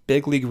 he's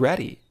big league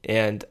ready.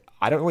 And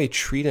I don't really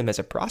treat him as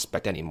a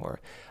prospect anymore.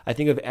 I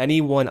think of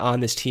anyone on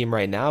this team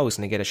right now who's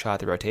going to get a shot at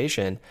the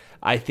rotation,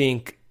 I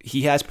think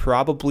he has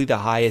probably the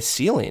highest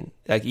ceiling,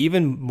 like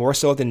even more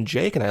so than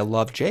Jake, and I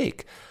love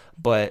Jake.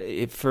 But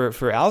for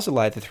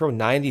Alzolay to throw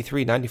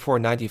 93, 94,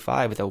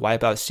 95 with a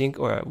wipeout sink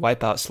or a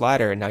wipeout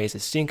slider, and now he has a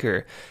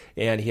sinker,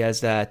 and he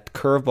has that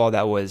curveball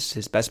that was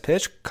his best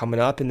pitch coming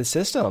up in the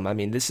system.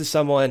 This is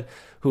someone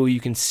who you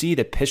can see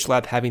the pitch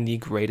lab having the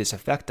greatest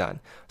effect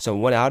on. So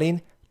one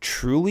outing,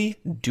 truly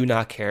do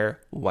not care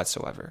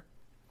whatsoever.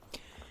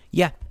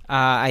 Yeah,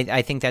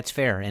 I think that's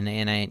fair,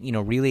 and I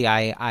really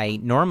I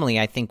normally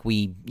I think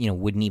we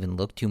wouldn't even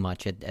look too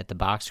much at the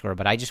box score,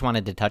 but I just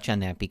wanted to touch on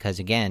that because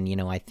again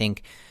I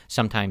think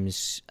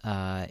sometimes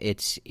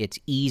it's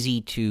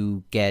easy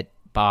to get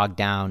bogged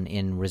down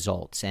in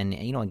results, and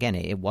again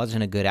it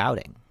wasn't a good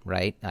outing,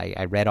 right?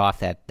 I read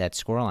off that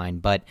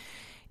scoreline, but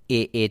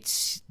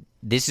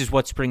this is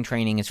what spring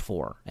training is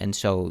for, and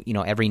so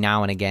every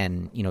now and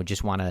again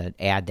just want to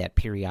add that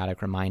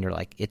periodic reminder,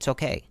 like it's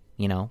okay.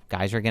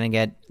 Guys are going to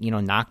get,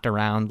 knocked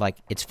around. Like,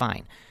 it's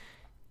fine.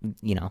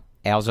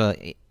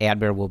 Alza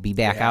Adbear will be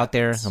back out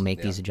there. He'll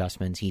make these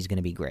adjustments. He's going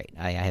to be great.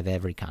 I have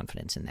every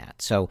confidence in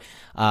that. So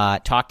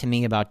talk to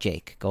me about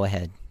Jake. Go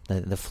ahead.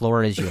 The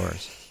floor is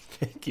yours.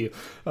 Thank you.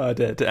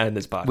 To end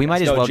this podcast. We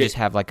might as well just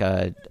have like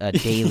a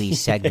daily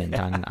segment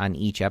on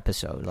each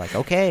episode. Like,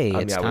 okay,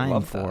 it's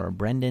time for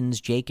Brendan's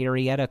Jake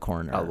Arrieta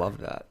Corner. I love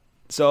that.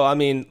 So,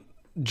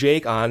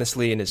 Jake,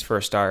 honestly, in his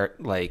first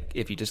start, like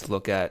if you just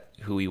look at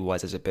who he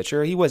was as a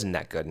pitcher, he wasn't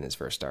that good in his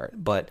first start.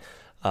 But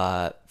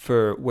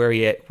for where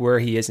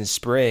he is in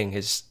spring,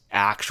 his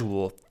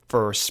actual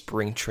first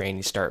spring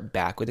training start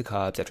back with the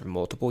Cubs after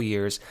multiple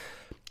years,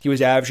 he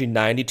was averaging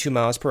 92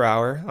 miles per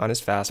hour on his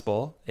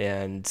fastball,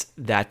 and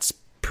that's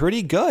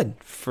pretty good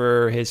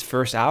for his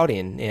first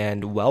outing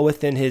and well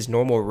within his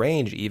normal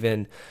range,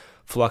 even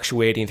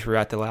fluctuating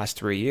throughout the last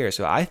 3 years.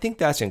 So I think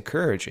that's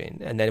encouraging.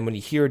 And then when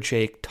you hear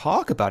Jake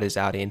talk about his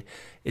outing,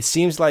 it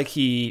seems like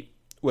he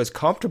was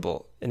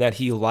comfortable and that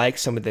he liked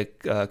some of the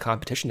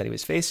competition that he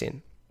was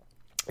facing.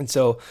 And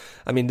so,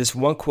 this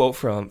one quote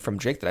from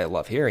Jake that I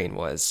love hearing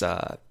was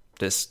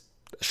this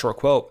short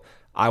quote: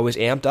 "I was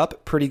amped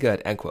up, pretty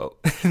good," end quote.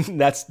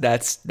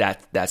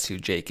 That's who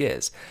Jake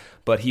is.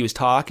 but he was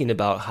talking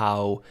about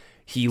how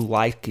he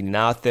liked getting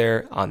out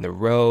there on the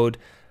road,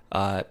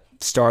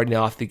 starting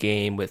off the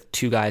game with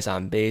 2 guys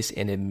on base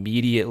and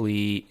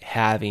immediately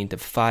having to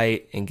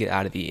fight and get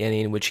out of the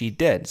inning, which he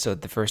did. So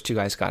the first 2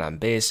 guys got on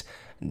base,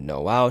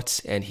 no outs,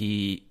 and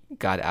he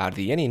got out of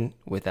the inning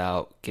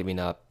without giving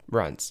up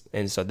runs.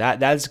 And so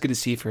that's good to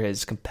see for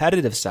his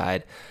competitive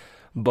side.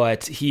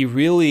 But he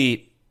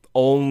really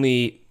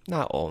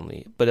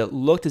but it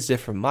looked as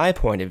if from my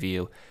point of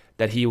view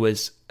that he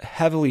was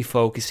heavily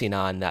focusing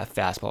on that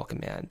fastball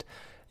command.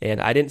 And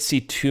I didn't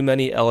see too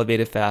many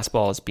elevated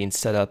fastballs being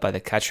set up by the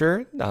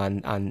catcher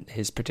on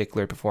his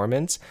particular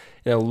performance.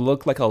 And it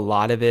looked like a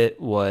lot of it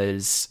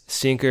was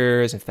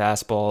sinkers and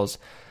fastballs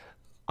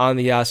on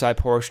the outside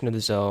portion of the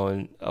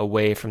zone,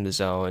 away from the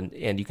zone.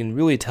 And you can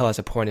really tell as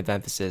a point of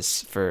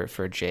emphasis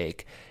for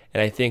Jake.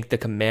 And I think the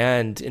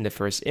command in the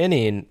first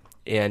inning,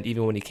 and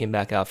even when he came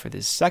back out for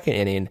this second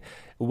inning,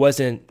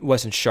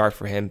 wasn't sharp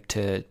for him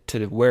to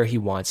where he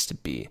wants to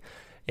be.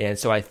 And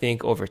so I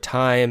think over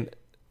time,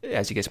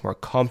 as he gets more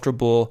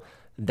comfortable,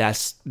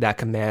 that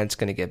command's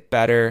going to get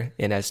better.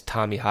 And as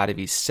Tommy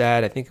Hotovy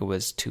said, I think it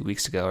was 2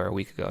 weeks ago or a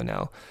week ago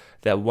now,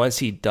 that once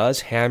he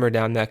does hammer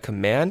down that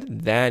command,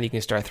 then he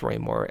can start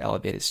throwing more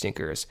elevated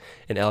sinkers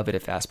and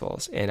elevated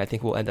fastballs. And I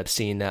think we'll end up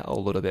seeing that a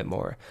little bit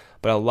more.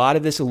 But a lot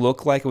of this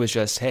looked like it was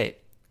just, hey,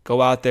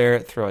 go out there,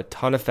 throw a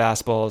ton of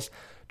fastballs,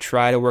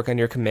 try to work on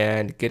your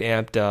command, get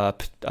amped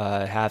up,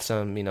 have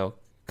some,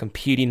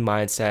 competing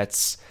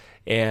mindsets.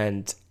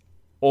 And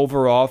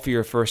overall, for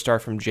your first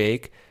start from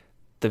Jake,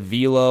 the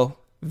velo,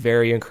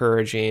 very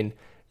encouraging.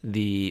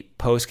 The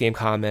post-game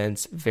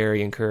comments,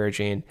 very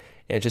encouraging.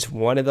 And just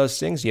one of those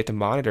things you have to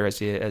monitor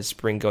as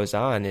spring goes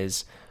on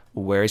is,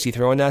 where is he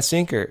throwing that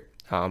sinker?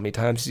 How many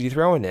times is he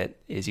throwing it?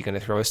 Is he going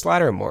to throw a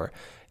slider more?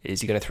 Is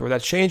he going to throw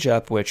that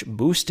changeup, which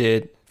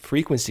boosted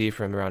frequency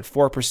from around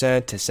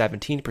 4% to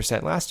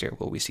 17% last year?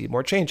 Will we see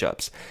more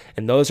changeups?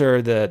 And those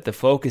are the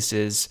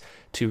focuses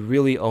to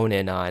really own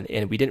in on.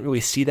 And we didn't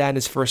really see that in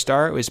his first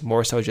start. It was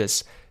more so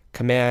just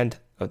command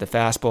of the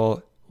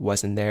fastball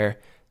wasn't there.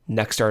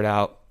 Next start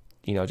out,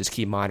 just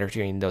keep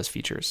monitoring those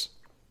features.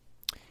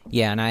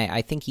 Yeah, and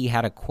I think he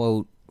had a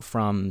quote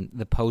from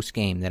the post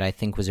game that I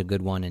think was a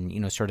good one,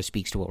 and sort of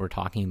speaks to what we're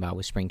talking about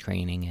with spring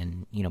training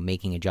and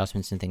making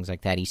adjustments and things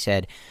like that. He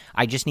said,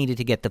 "I just needed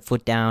to get the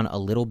foot down a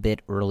little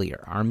bit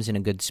earlier. Arms in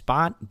a good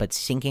spot, but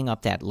syncing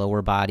up that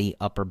lower body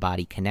upper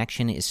body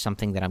connection is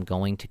something that I'm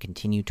going to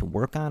continue to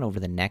work on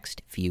over the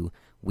next few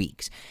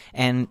weeks."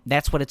 And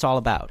that's what it's all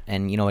about.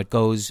 And it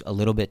goes a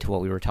little bit to what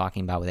we were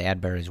talking about with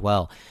Adbear as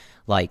well.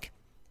 Like,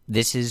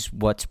 this is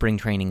what spring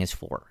training is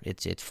for.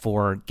 It's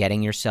for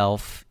getting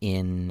yourself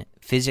in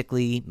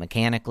physically,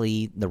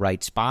 mechanically, the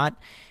right spot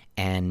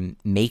and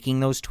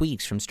making those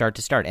tweaks from start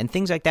to start. And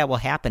things like that will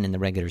happen in the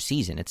regular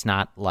season. It's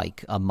not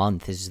like a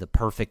month is the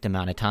perfect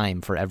amount of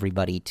time for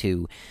everybody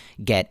to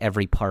get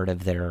every part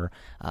of their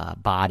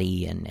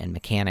body and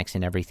mechanics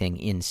and everything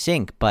in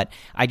sync. But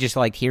I just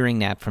like hearing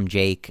that from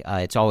Jake.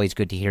 It's always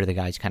good to hear the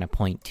guys kind of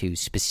point to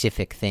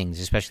specific things,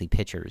 especially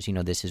pitchers.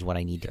 This is what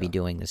I need to be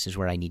doing. This is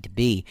where I need to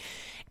be.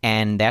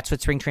 And that's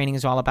what spring training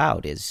is all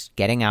about, is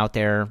getting out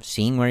there,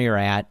 seeing where you're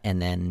at, and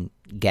then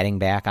getting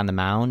back on the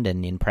mound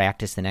and in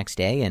practice the next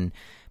day and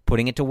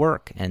putting it to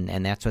work.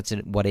 And that's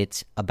what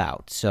it's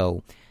about.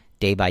 So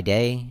day by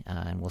day,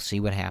 and we'll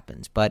see what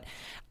happens. But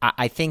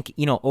I think,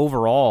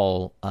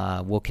 overall,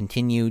 we'll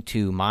continue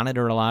to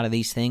monitor a lot of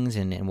these things,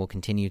 and we'll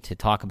continue to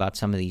talk about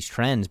some of these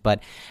trends.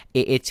 But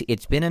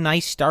it's been a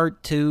nice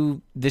start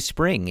to the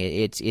spring.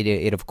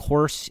 It of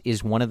course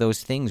is one of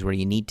those things where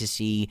you need to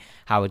see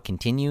how it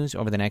continues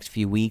over the next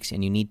few weeks,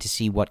 and you need to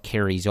see what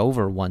carries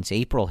over once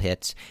April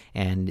hits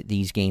and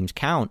these games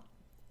count.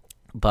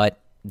 But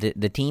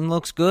the team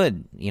looks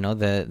good.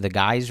 The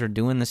guys are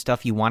doing the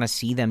stuff you want to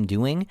see them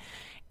doing.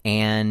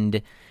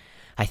 And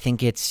I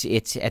think it's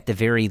at the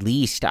very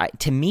least,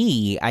 to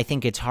me, I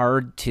think it's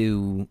hard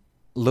to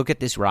look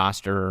at this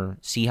roster,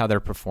 see how they're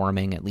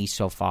performing, at least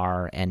so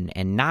far, and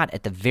not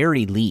at the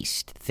very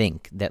least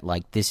think that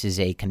this is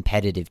a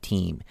competitive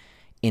team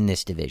in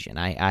this division.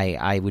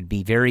 I would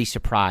be very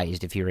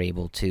surprised if you're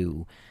able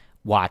to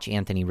watch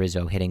Anthony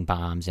Rizzo hitting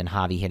bombs and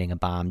Javi hitting a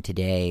bomb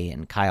today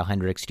and Kyle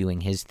Hendricks doing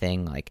his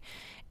thing,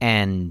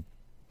 and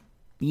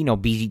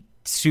be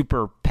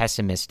super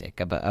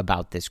pessimistic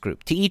about this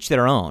group. To each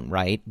their own,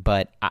 right?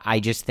 But I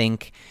just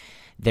think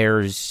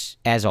there's,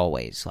 as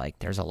always,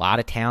 there's a lot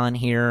of talent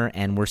here,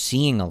 and we're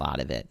seeing a lot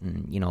of it.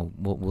 And,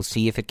 we'll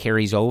see if it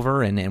carries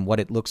over and what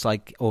it looks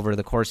like over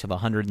the course of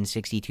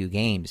 162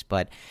 games.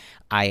 But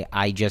I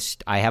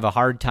have a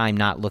hard time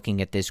not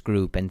looking at this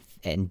group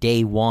and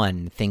day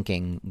one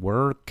thinking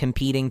we're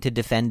competing to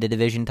defend a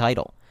division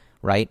title,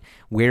 right?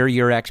 Where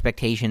your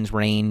expectations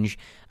range,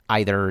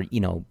 either,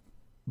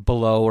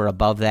 below or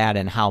above that,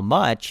 and how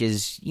much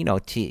is,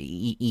 to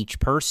each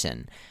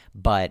person.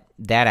 But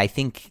that, I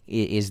think,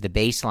 is the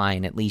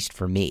baseline, at least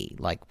for me.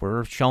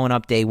 We're showing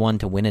up day one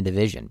to win a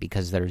division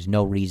because there's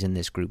no reason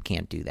this group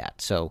can't do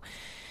that. So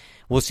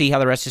we'll see how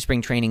the rest of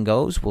spring training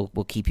goes. We'll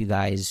keep you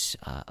guys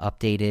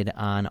updated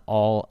on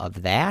all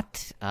of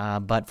that.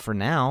 But for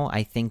now,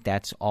 I think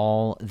that's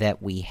all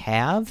that we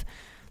have.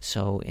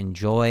 So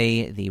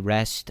enjoy the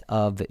rest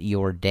of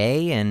your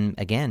day. And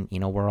again,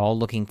 we're all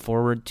looking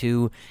forward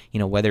to,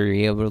 whether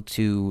you're able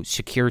to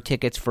secure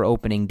tickets for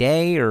opening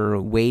day or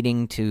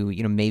waiting to,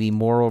 maybe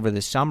more over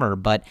the summer.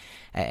 But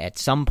at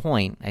some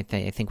point, I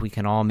think we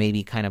can all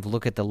maybe kind of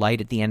look at the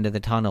light at the end of the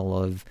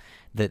tunnel of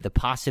the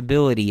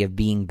possibility of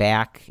being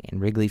back in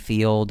Wrigley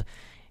Field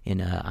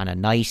on a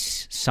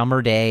nice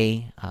summer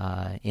day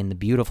in the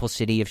beautiful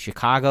city of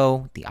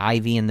Chicago, the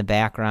ivy in the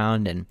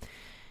background, and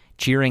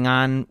cheering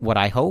on what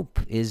I hope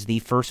is the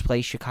first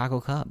place Chicago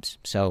Cubs.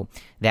 So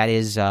that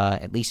is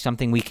at least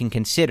something we can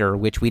consider,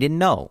 which we didn't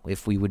know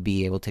if we would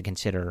be able to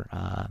consider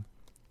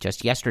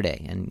just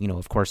yesterday. And,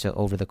 of course,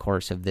 over the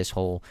course of this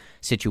whole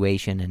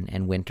situation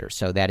and winter.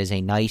 So that is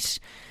a nice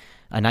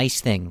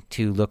thing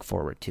to look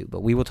forward to.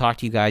 But we will talk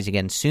to you guys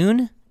again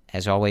soon.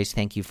 As always,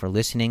 thank you for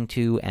listening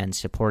to and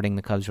supporting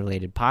the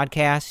Cubs-related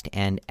podcast.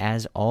 And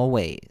as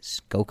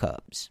always, go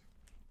Cubs.